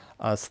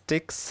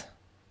 Sticks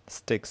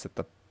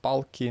это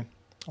палки.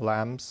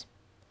 Lambs,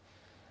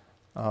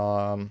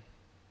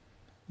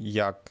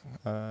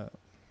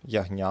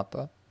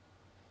 ягнята.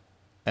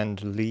 And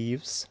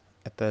leaves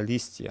это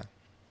листья.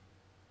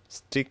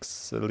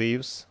 Sticks,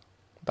 leaves.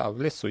 Да,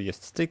 в лесу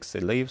есть sticks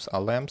и leaves,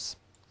 а lambs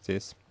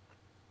здесь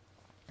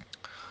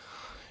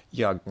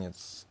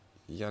ягнец.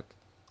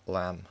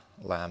 Lamb.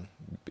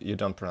 You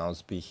don't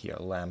pronounce B here.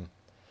 Lamb.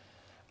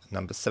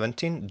 Number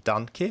 17,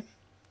 donkey.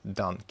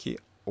 Donkey,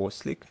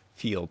 ослик.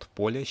 Field,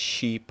 поле.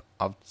 Sheep,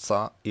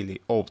 овца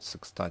или овцы,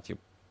 кстати,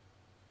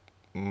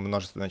 в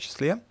множественном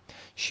числе.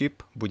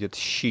 Sheep будет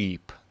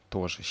sheep,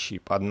 тоже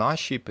sheep. Одна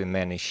sheep и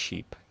many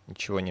sheep.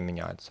 Ничего не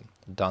меняется.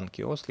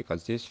 Donkey, ослик, а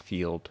здесь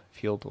field.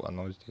 Field,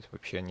 оно здесь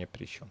вообще ни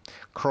при чем.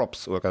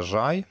 Crops,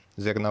 урожай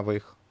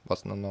зерновых в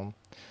основном.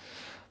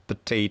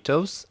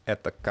 Potatoes,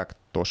 это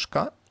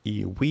картошка.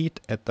 И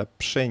wheat — это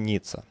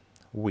пшеница.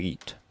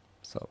 Wheat.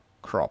 So,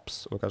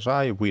 crops —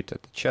 урожай. Wheat —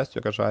 это часть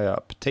урожая.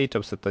 А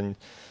potatoes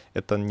 —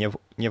 это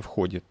не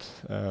входит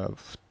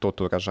в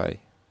тот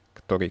урожай,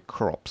 который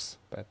crops.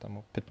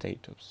 Поэтому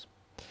potatoes.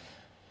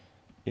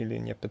 Или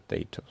не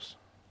potatoes.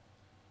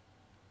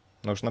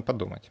 Нужно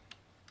подумать.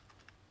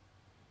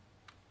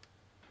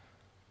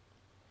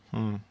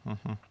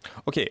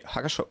 Окей,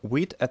 хорошо.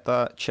 Wheat —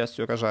 это часть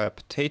урожая.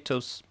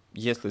 Potatoes —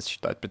 если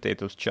считать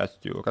potatoes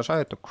частью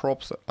урожая, то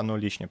crops — оно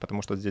лишнее,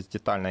 потому что здесь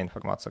детальная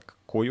информация,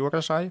 какой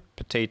урожай.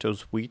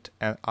 Potatoes, wheat,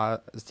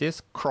 а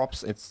здесь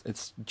crops —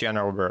 it's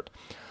general word.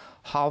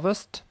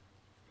 Harvest,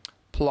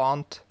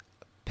 plant,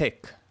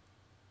 pick.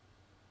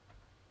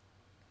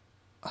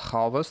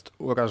 Harvest —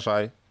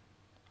 урожай.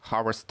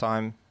 Harvest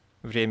time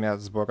 — время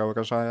сбора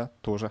урожая,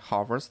 тоже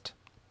harvest.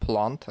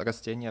 Plant —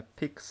 растение.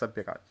 Pick —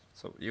 собирать.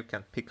 So you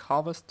can pick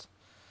harvest.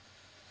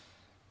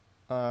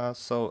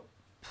 So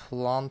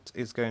plant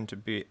is going to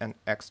be an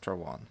extra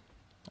one.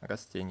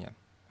 Растение.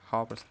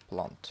 Harvest,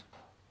 plant.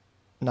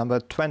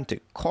 Number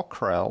 20.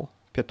 Cockerel,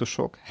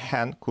 петушок.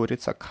 Hen,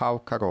 курица. Cow,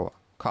 корова.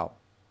 Cow.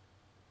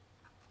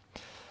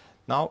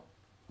 Now,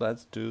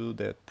 let's do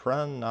the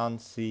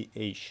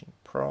pronunciation.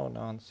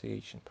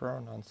 Pronunciation.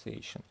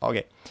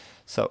 Okay.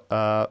 So,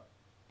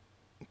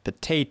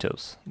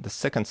 potatoes. The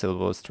second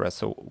syllable is stressed.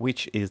 So,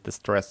 which is the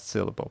stressed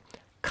syllable?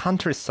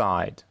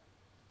 Countryside.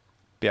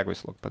 Первый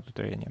слог под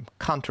ударением.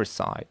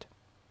 Countryside.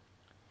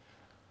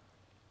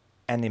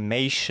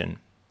 animation.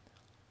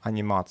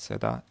 Анимация,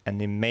 да?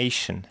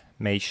 Animation.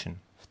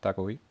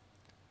 Второй.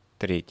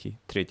 Третий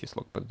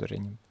слог под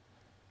ударением.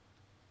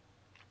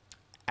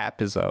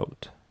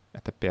 Episode.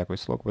 Это первый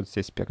слог. Вот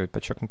здесь первый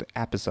подчеркнутый.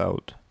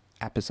 Episode.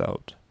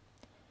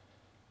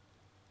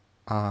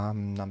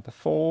 Number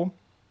 4.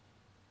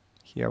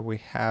 Here we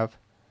have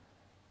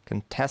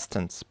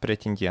contestants.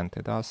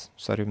 Претенденты, да?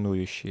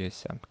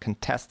 Соревнующиеся.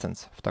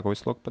 Contestants. Второй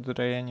слог под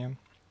ударением.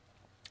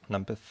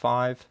 Number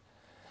 5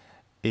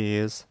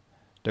 is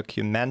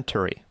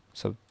documentary.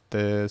 So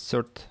the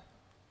third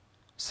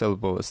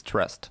syllable is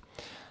stressed.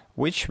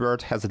 Which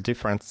word has a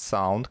different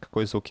sound?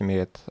 Какой звук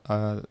имеет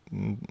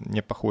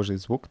непохожий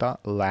звук, да?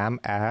 Lamb,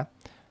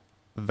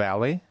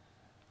 valley,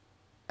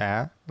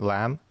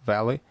 lamb,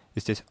 valley. И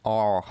здесь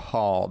R,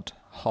 hard.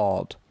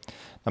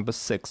 Number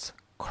 6,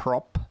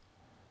 crop,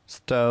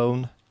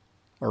 stone,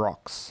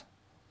 rocks.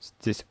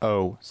 Здесь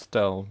O,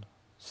 stone.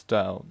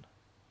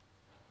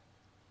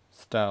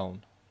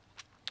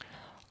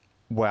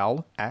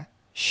 Well,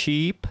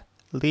 sheep,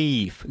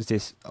 leaf.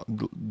 Здесь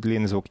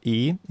длинный звук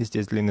и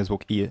здесь длинный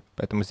звук и,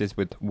 поэтому здесь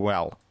будет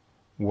well.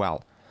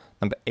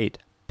 Number 8,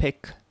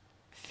 pick,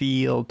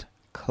 field,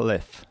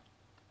 cliff.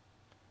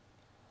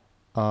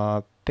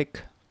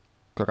 Pick,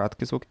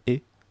 короткий звук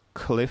и,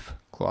 cliff,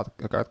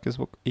 короткий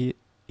звук и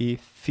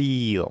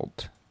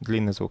field,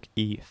 длинный звук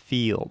и,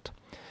 field.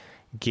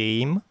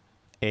 Game,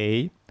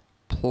 a,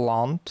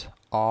 plant,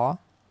 a,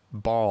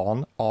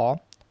 barn, a,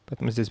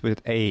 поэтому здесь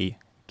будет a,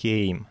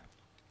 game.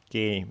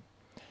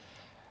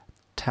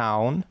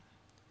 Town,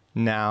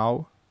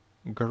 now,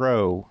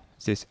 grow.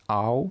 Здесь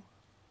ow,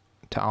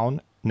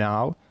 town,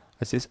 now,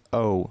 а здесь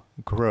o,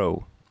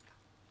 grow.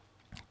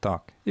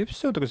 Так, и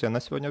все, друзья, на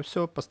сегодня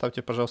все.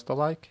 Поставьте, пожалуйста,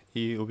 лайк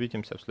и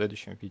увидимся в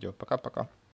следующем видео. Пока-пока.